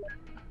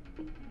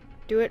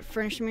 Do it,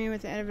 furnish me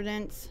with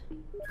evidence.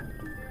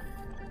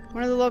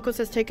 One of the locals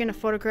has taken a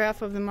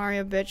photograph of the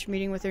Mario bitch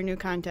meeting with her new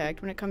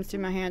contact. When it comes to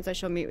my hands, I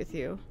shall meet with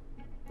you.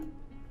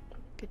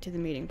 Get to the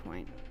meeting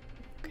point.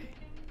 Okay.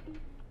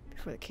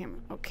 Before the camera.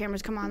 Oh,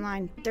 cameras come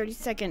online. 30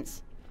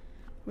 seconds.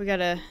 We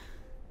gotta...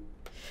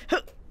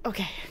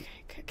 Okay.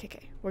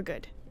 We're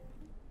good.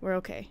 We're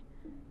okay.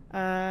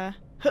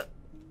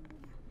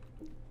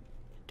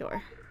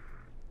 Door.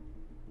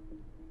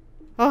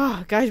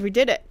 Oh, guys, we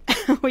did it.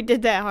 We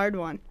did that hard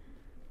one.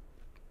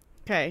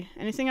 Okay.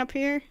 Anything up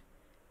here?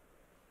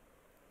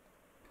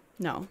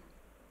 No.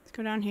 Let's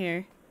go down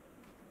here.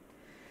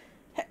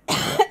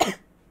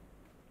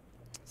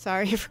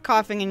 Sorry for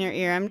coughing in your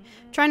ear. I'm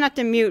trying not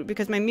to mute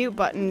because my mute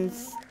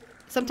buttons...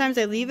 Sometimes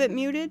I leave it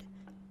muted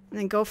and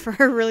then go for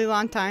a really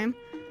long time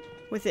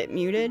with it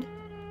muted.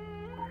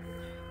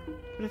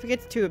 But if it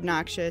gets too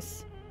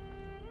obnoxious,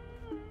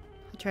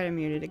 I'll try to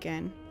mute it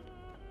again.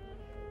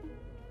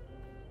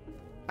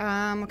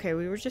 Okay,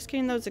 we were just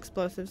getting those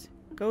explosives.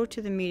 Go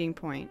to the meeting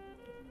point.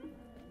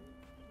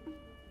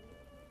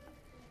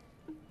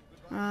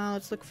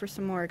 Let's look for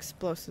some more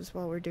explosives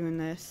while we're doing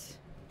this.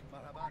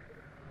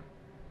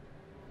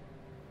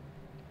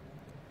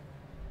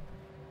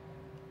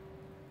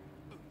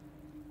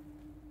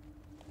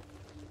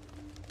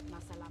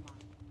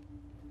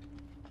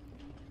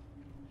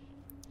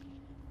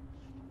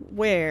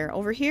 Where?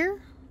 Over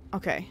here?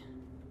 Okay.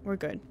 We're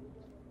good.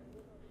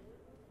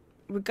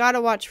 We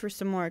gotta watch for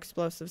some more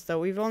explosives though.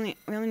 We only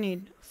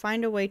need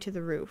find a way to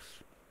the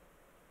roof.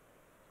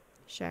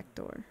 Shack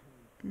door.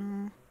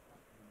 No.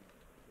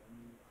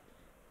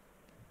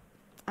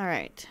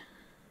 Alright.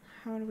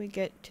 How do we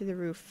get to the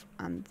roof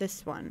on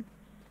this one?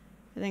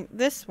 I think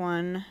this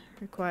one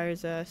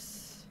requires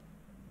us...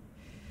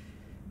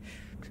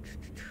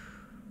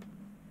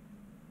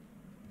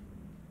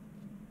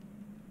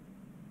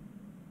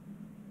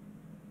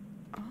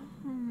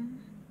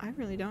 I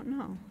really don't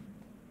know.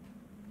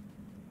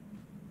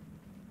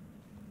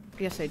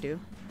 Yes, I do.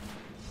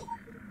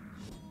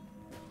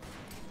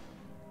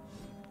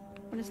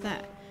 What is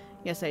that?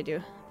 Yes, I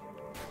do.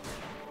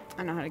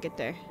 I know how to get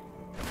there.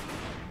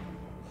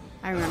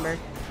 I remember.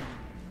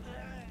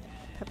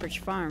 Pepperidge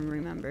Farm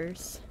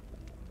remembers.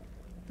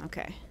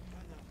 Okay.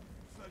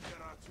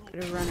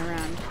 Gotta run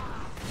around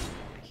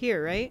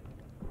here, right?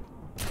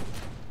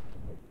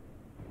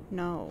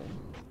 No.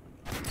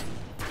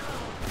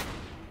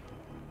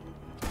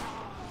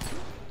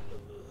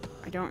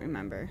 I don't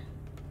remember.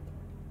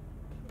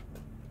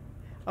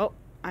 Oh,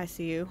 I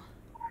see you.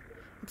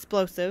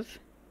 Explosive.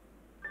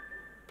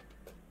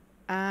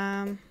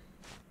 I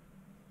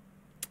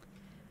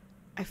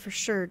for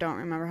sure don't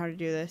remember how to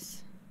do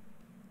this.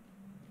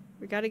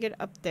 We gotta get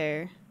up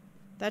there.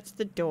 That's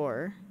the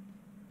door.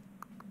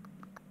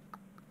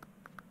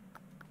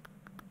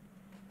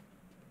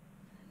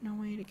 No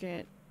way to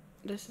get...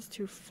 This is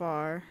too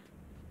far.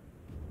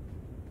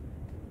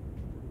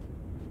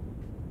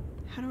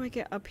 How do I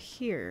get up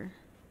here?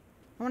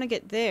 I want to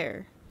get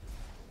there.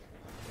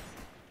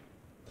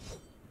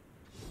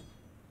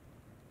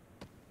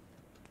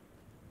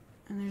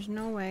 And there's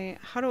no way...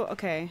 How do...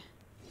 Okay.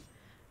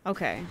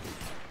 Okay.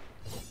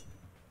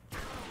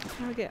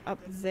 How do I get up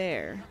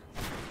there?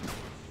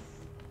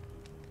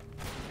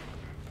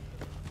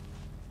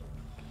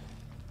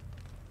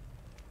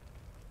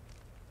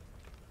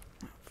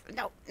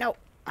 No, no.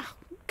 Oh.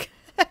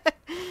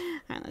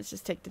 Alright, let's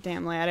just take the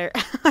damn ladder.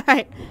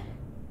 Alright.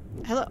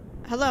 Hello?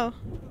 Hello?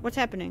 What's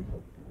happening?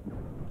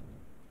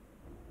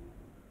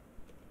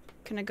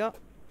 Can I go?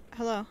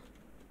 Hello?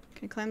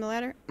 Can I climb the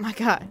ladder? Oh my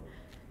god.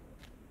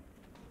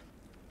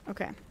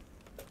 Okay.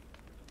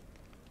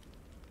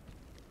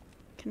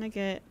 Can I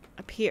get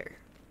up here?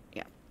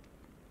 Yeah.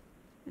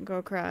 And go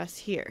across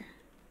here.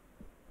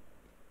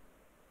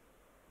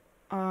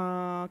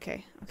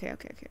 Okay.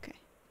 Okay.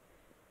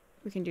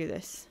 We can do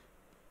this.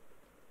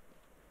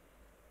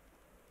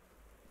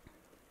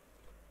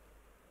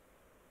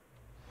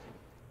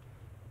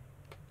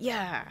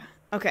 Yeah.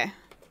 Okay.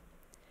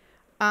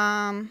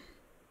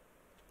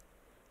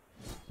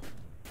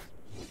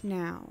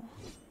 Now,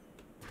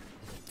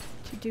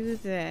 to do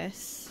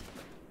this,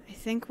 I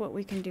think what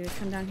we can do is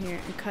come down here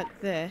and cut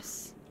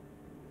this.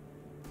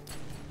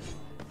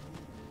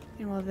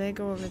 And while they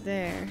go over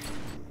there,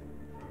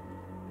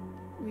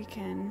 we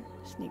can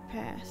sneak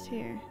past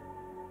here,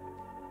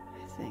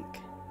 I think.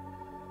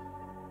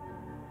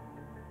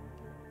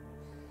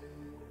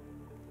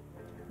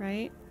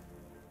 Right?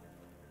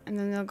 And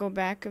then they'll go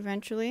back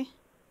eventually.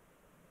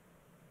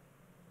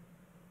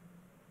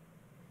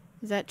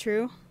 Is that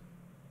true?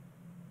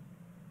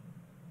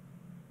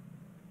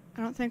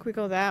 I don't think we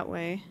go that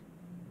way.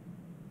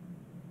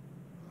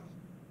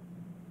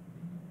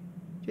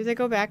 Do they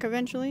go back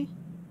eventually?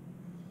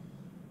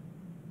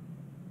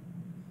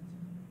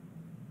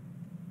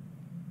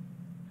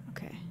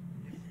 Okay.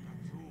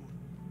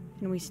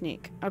 And we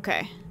sneak.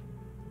 Okay.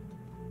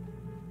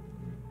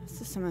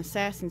 This is some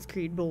Assassin's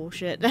Creed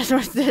bullshit. That's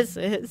what this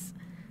is.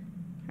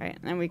 Alright,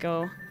 and then we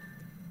go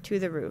to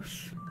the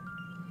roof.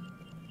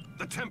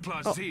 The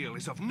Templar's zeal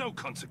is of no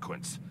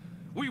consequence.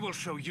 We will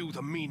show you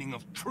the meaning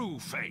of true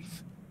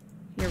faith.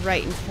 You're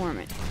right,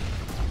 informant.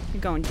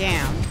 You're going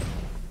down.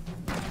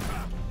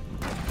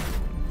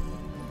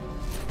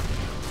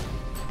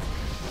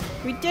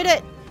 We did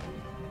it!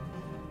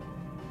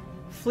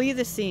 Flee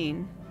the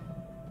scene.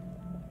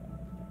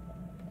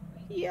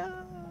 Yeah.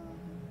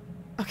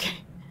 Okay.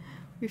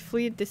 We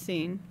fled the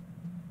scene.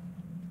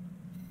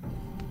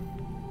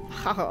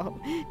 Oh.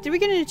 Did we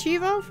get an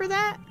achievo for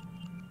that?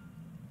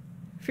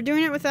 For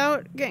doing it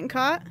without getting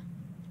caught?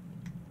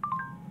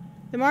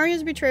 The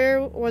Mario's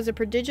betrayer was a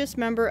prodigious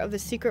member of the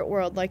secret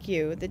world like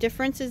you. The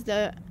difference is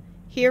that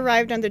he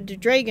arrived under the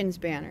Dragon's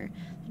banner.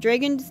 The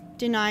Dragons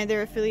deny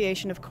their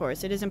affiliation, of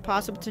course. It is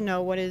impossible to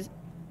know what is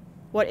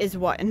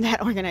what in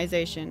that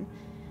organization.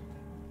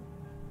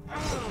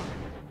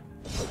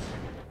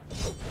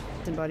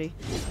 Listen, buddy.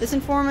 This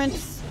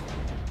informant's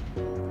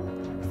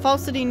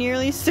falsity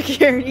nearly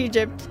secured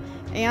Egypt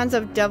aeons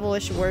of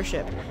devilish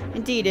worship.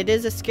 Indeed, it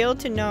is a skill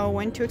to know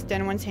when to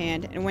extend one's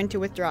hand and when to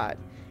withdraw it.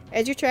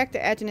 As you track the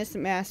Atenist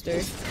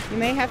Master, you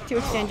may have to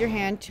extend your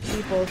hand to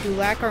people who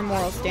lack our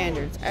moral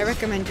standards. I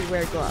recommend you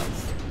wear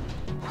gloves.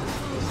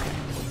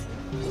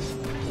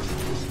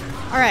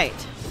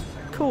 Alright.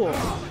 Cool.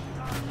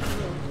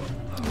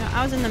 Now,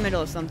 I was in the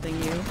middle of something,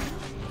 you.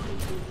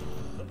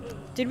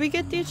 Did we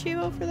get the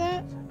achievo for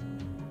that?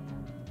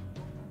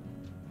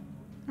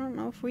 I don't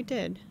know if we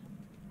did.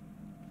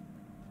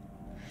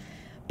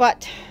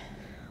 But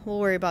we'll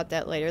worry about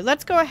that later.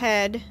 Let's go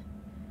ahead.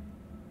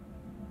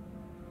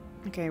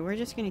 Okay, we're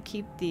just gonna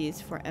keep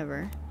these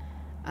forever.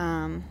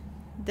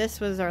 This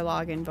was our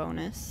login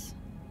bonus.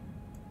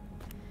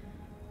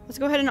 Let's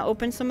go ahead and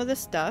open some of this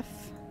stuff.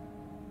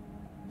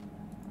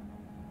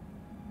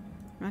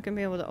 I'm not gonna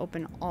be able to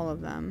open all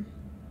of them.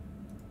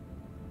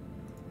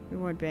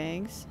 Reward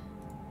bags.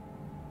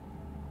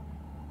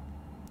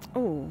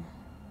 Oh.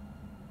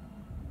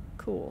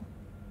 Cool.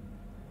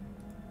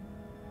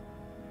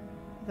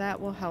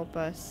 That will help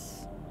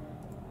us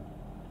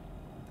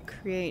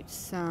create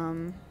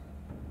some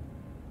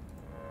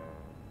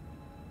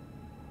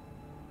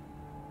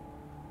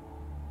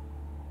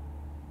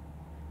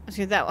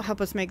okay, that will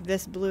help us make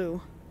this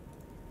blue.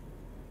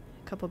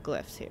 A couple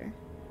glyphs here.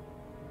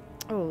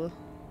 Oh,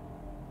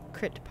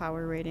 crit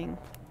power rating.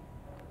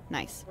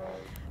 Nice.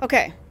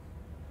 Okay.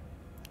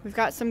 We've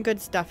got some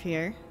good stuff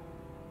here.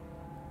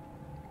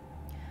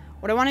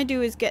 What I want to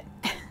do is get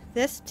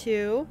this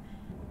to...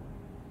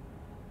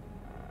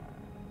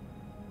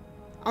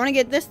 I want to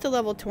get this to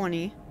level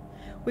 20.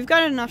 We've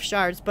got enough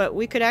shards, but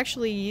we could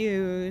actually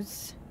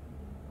use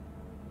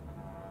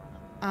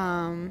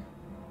some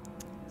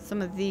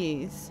of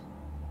these.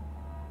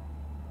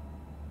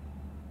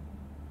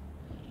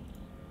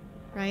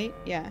 Right?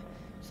 Yeah.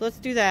 So let's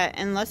do that,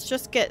 and let's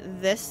just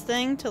get this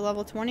thing to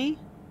level 20.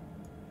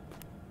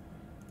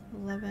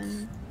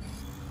 11,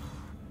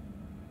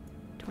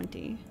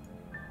 20.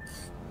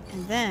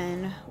 And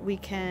then we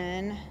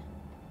can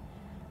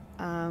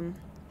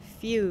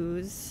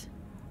fuse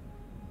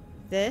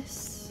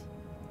this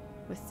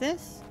with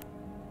this.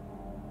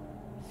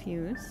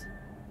 Fuse.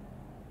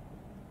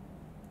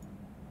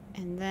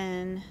 And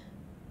then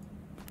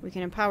we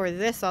can empower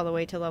this all the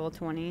way to level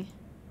 20.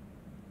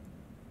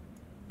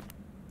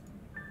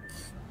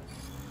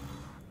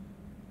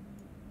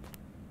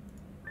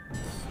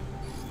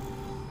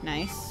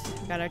 Nice.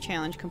 We got our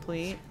challenge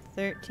complete.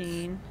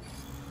 13.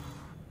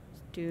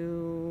 Let's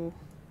do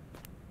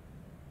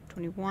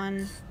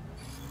 21.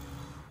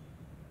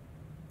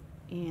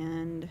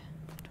 And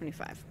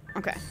 25.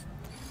 Okay.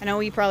 I know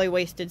we probably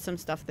wasted some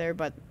stuff there,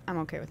 but I'm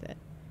okay with it.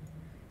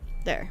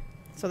 There.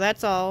 So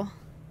that's all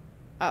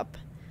up.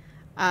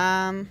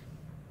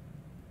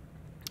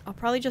 I'll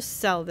probably just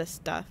sell this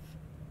stuff.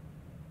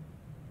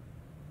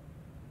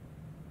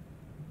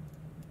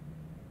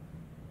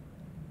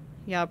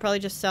 Yeah, I'll probably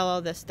just sell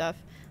all this stuff.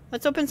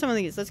 Let's open some of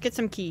these. Let's get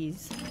some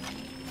keys.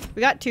 We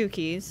got 2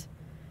 keys.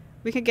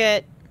 We could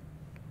get...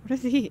 What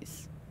are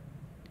these?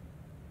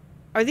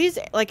 Are these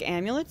like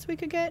amulets we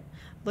could get?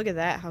 Look at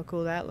that. How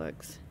cool that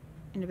looks.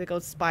 And a big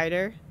old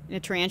spider. And a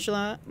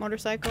tarantula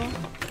motorcycle.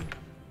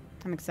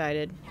 I'm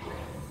excited.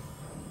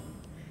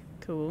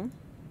 Cool.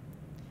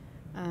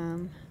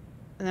 And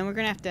then we're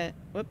gonna have to...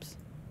 Whoops.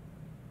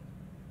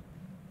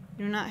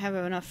 Do not have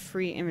enough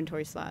free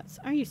inventory slots.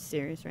 Are you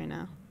serious right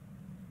now?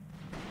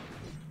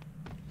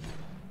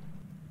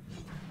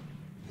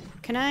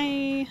 Can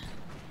I...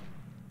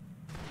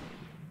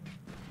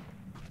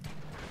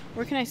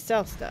 Where can I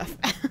sell stuff?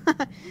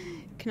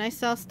 Can I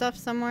sell stuff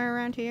somewhere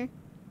around here?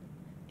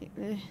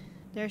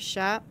 There's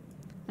shop.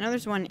 I know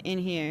there's one in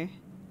here.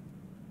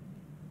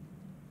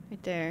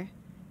 Right there.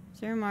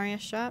 Is there a Mario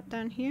shop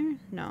down here?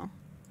 No.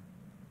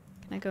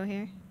 Can I go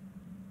here?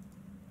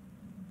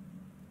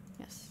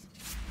 Yes.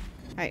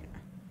 Alright.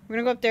 We're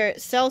gonna go up there,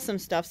 sell some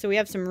stuff so we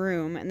have some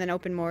room, and then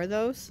open more of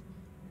those.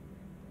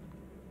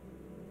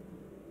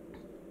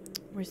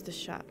 Where's the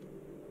shop?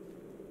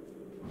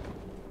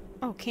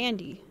 Oh,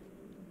 candy.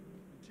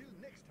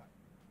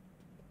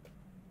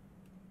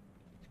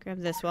 Grab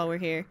this while we're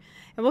here.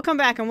 And we'll come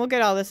back and we'll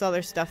get all this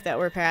other stuff that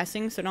we're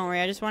passing, so don't worry,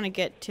 I just want to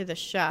get to the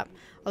shop.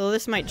 Although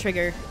this might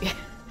trigger...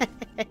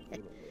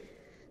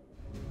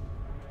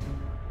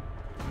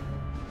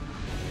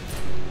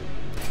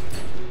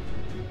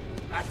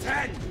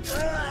 Attend!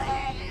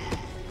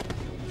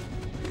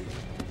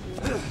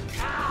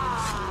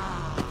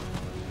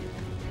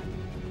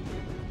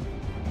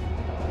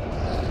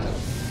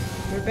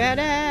 We're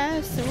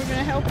badass, and we're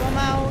gonna help them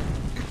out.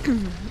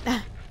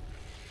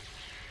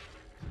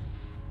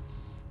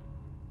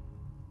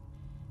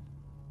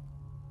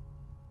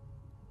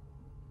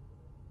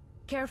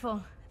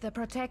 Careful, the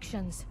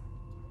protections.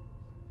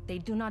 They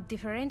do not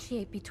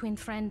differentiate between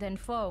friend and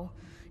foe.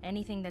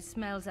 Anything that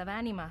smells of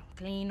anima,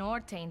 clean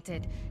or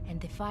tainted, and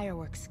the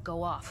fireworks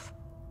go off.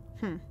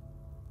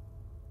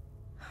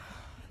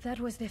 That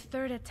was the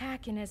 3rd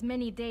attack in as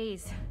many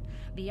days.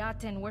 The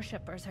Aten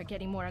worshippers are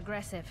getting more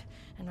aggressive,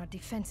 and our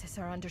defenses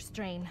are under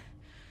strain.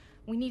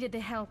 We needed the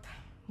help.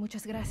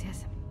 Muchas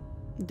gracias.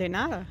 De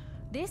nada.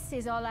 This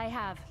is all I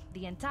have.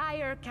 The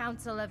entire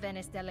Council of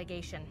Venice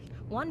delegation.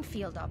 1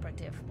 field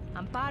operative,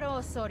 Amparo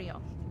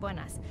Osorio,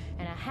 buenas,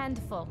 and a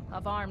handful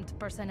of armed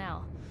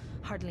personnel.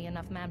 Hardly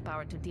enough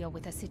manpower to deal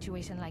with a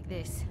situation like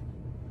this.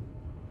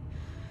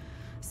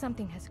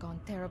 Something has gone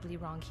terribly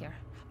wrong here.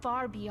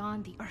 Far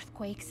beyond the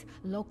earthquakes,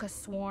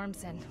 locust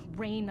swarms, and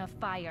rain of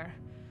fire.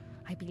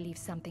 I believe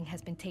something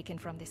has been taken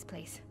from this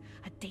place.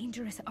 A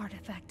dangerous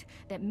artifact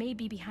that may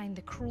be behind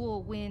the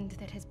cruel wind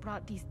that has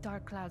brought these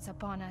dark clouds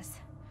upon us.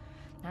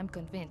 I'm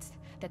convinced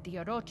that the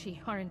Orochi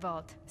are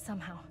involved,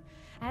 somehow.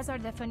 As are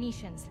the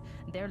Phoenicians.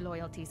 Their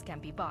loyalties can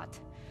be bought.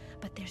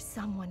 But there's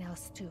someone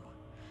else too.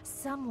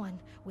 Someone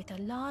with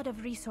a lot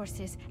of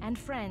resources and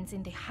friends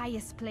in the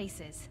highest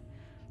places.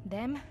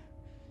 Them?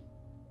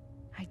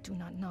 I do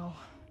not know.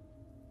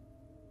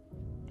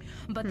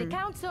 But the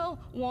Council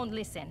won't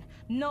listen.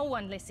 No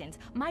one listens.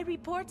 My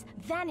reports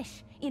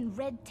vanish in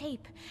red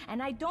tape,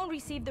 and I don't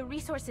receive the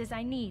resources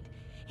I need.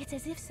 It's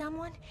as if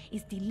someone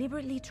is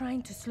deliberately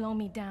trying to slow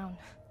me down.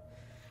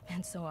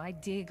 And so I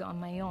dig on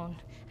my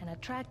own and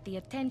attract the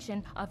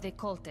attention of the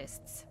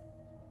cultists.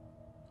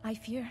 I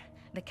fear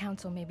the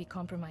Council may be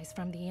compromised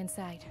from the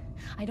inside.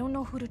 I don't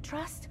know who to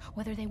trust,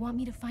 whether they want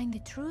me to find the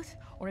truth,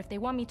 or if they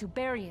want me to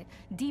bury it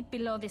deep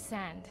below the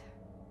sand.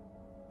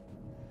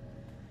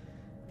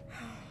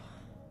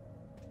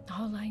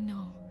 All I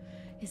know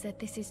is that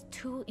this is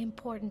too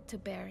important to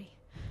bury.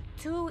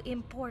 Too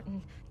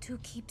important to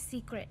keep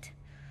secret.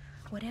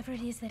 Whatever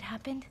it is that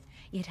happened,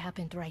 it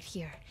happened right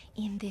here,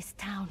 in this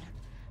town.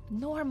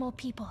 Normal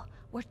people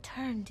were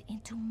turned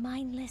into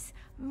mindless,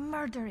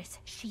 murderous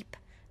sheep,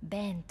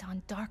 bent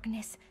on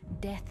darkness,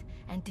 death,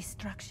 and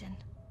destruction.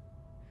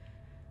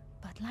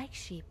 But like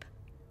sheep,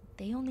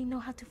 they only know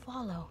how to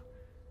follow.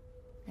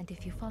 And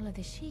if you follow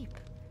the sheep,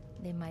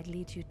 they might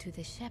lead you to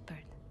the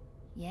shepherd.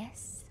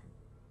 Yes?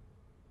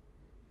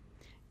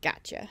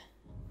 Gotcha.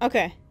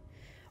 Okay.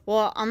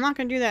 Well, I'm not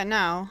gonna do that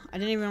now. I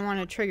didn't even want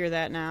to trigger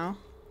that now.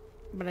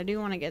 But I do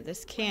want to get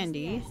this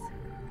candy.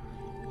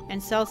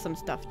 And sell some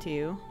stuff to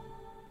you.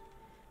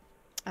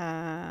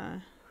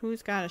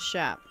 Who's got a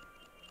shop?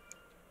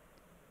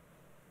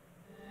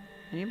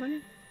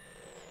 Anybody?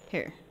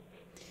 Here.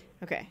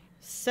 Okay.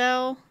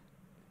 Sell.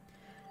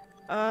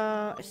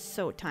 It's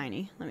so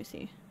tiny. Let me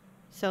see.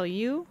 Sell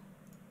you.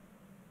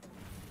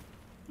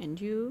 And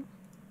you.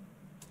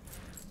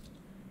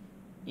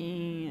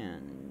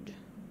 And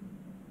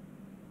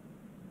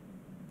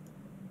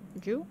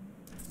you.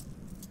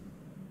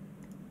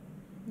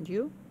 And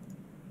you.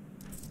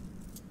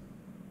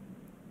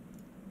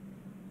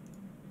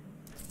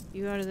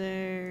 You out of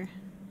there.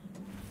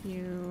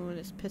 You,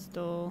 this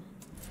pistol.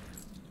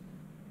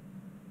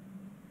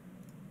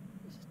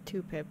 This is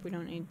 2-pip, we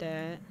don't need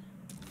that.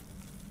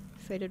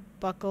 Faded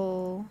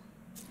buckle.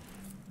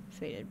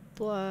 Faded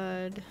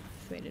blood.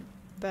 Faded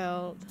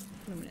belt.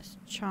 Luminous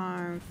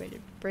charm.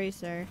 Faded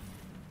bracer.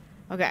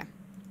 Okay.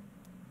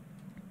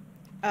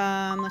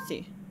 Let's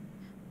see.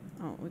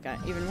 Oh, we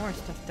got even more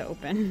stuff to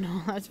open.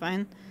 No, that's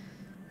fine.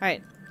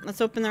 Alright,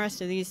 let's open the rest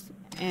of these.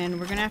 And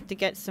we're gonna have to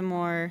get some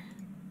more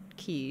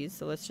keys.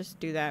 So let's just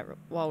do that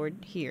while we're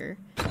here.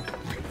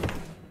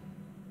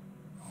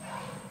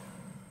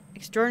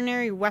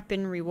 Extraordinary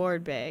weapon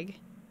reward bag.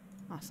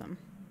 Awesome.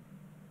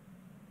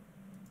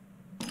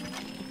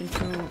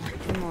 Open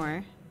two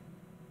more.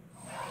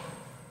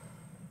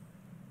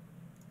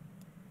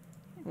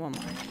 One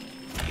more.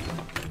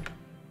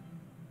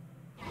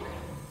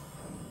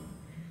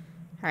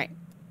 Alright,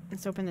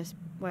 let's open this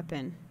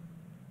weapon.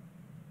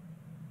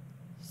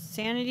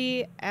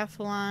 Sanity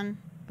Athlon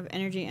of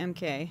Energy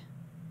MK.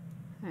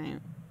 Alright. You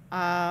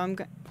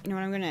know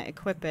what? I'm gonna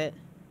equip it.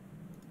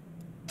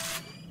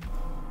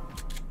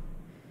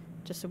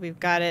 Just so we've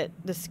got it,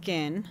 the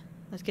skin.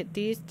 Let's get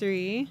these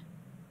 3.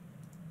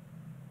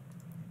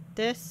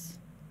 This.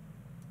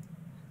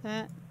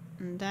 That.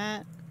 And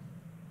that.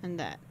 And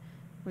that.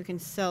 We can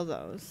sell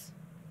those.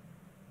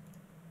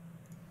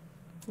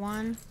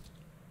 1.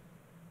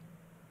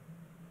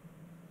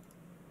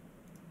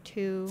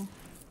 2.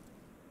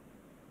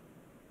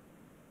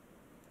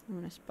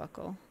 Luminous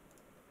buckle.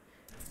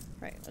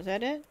 Right, was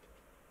that it?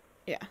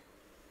 Yeah.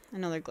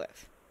 Another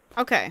glyph.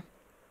 Okay.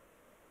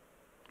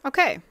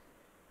 Okay.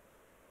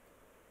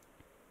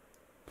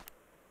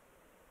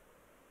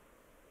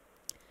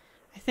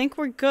 I think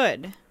we're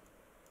good.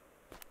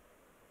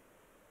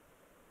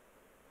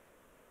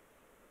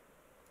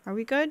 Are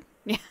we good?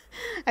 Yeah.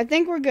 I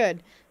think we're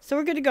good. So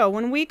we're good to go.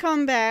 When we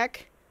come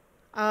back,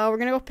 we're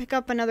gonna go pick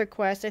up another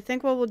quest. I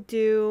think what we'll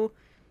do...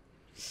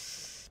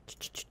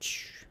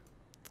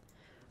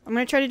 I'm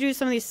gonna try to do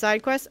some of these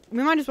side quests.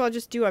 We might as well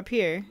just do up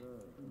here.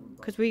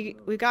 Because we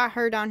got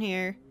her down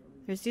here.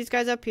 There's these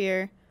guys up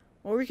here.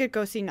 Or we could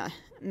go see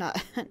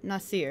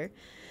Nasir.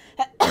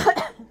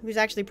 Who's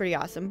actually pretty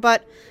awesome.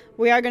 But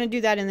we are gonna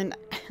do that in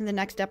the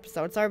next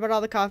episode. Sorry about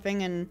all the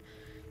coughing and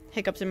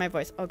hiccups in my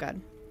voice. Oh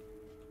god.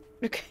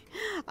 Okay.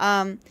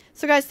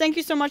 So guys, thank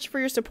you so much for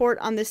your support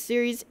on this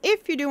series.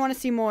 If you do want to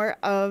see more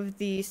of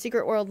the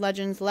Secret World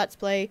Legends Let's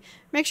Play,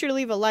 make sure to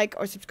leave a like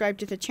or subscribe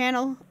to the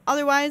channel.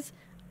 Otherwise,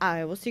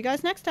 I will see you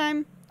guys next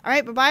time.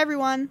 Alright, bye-bye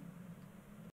everyone.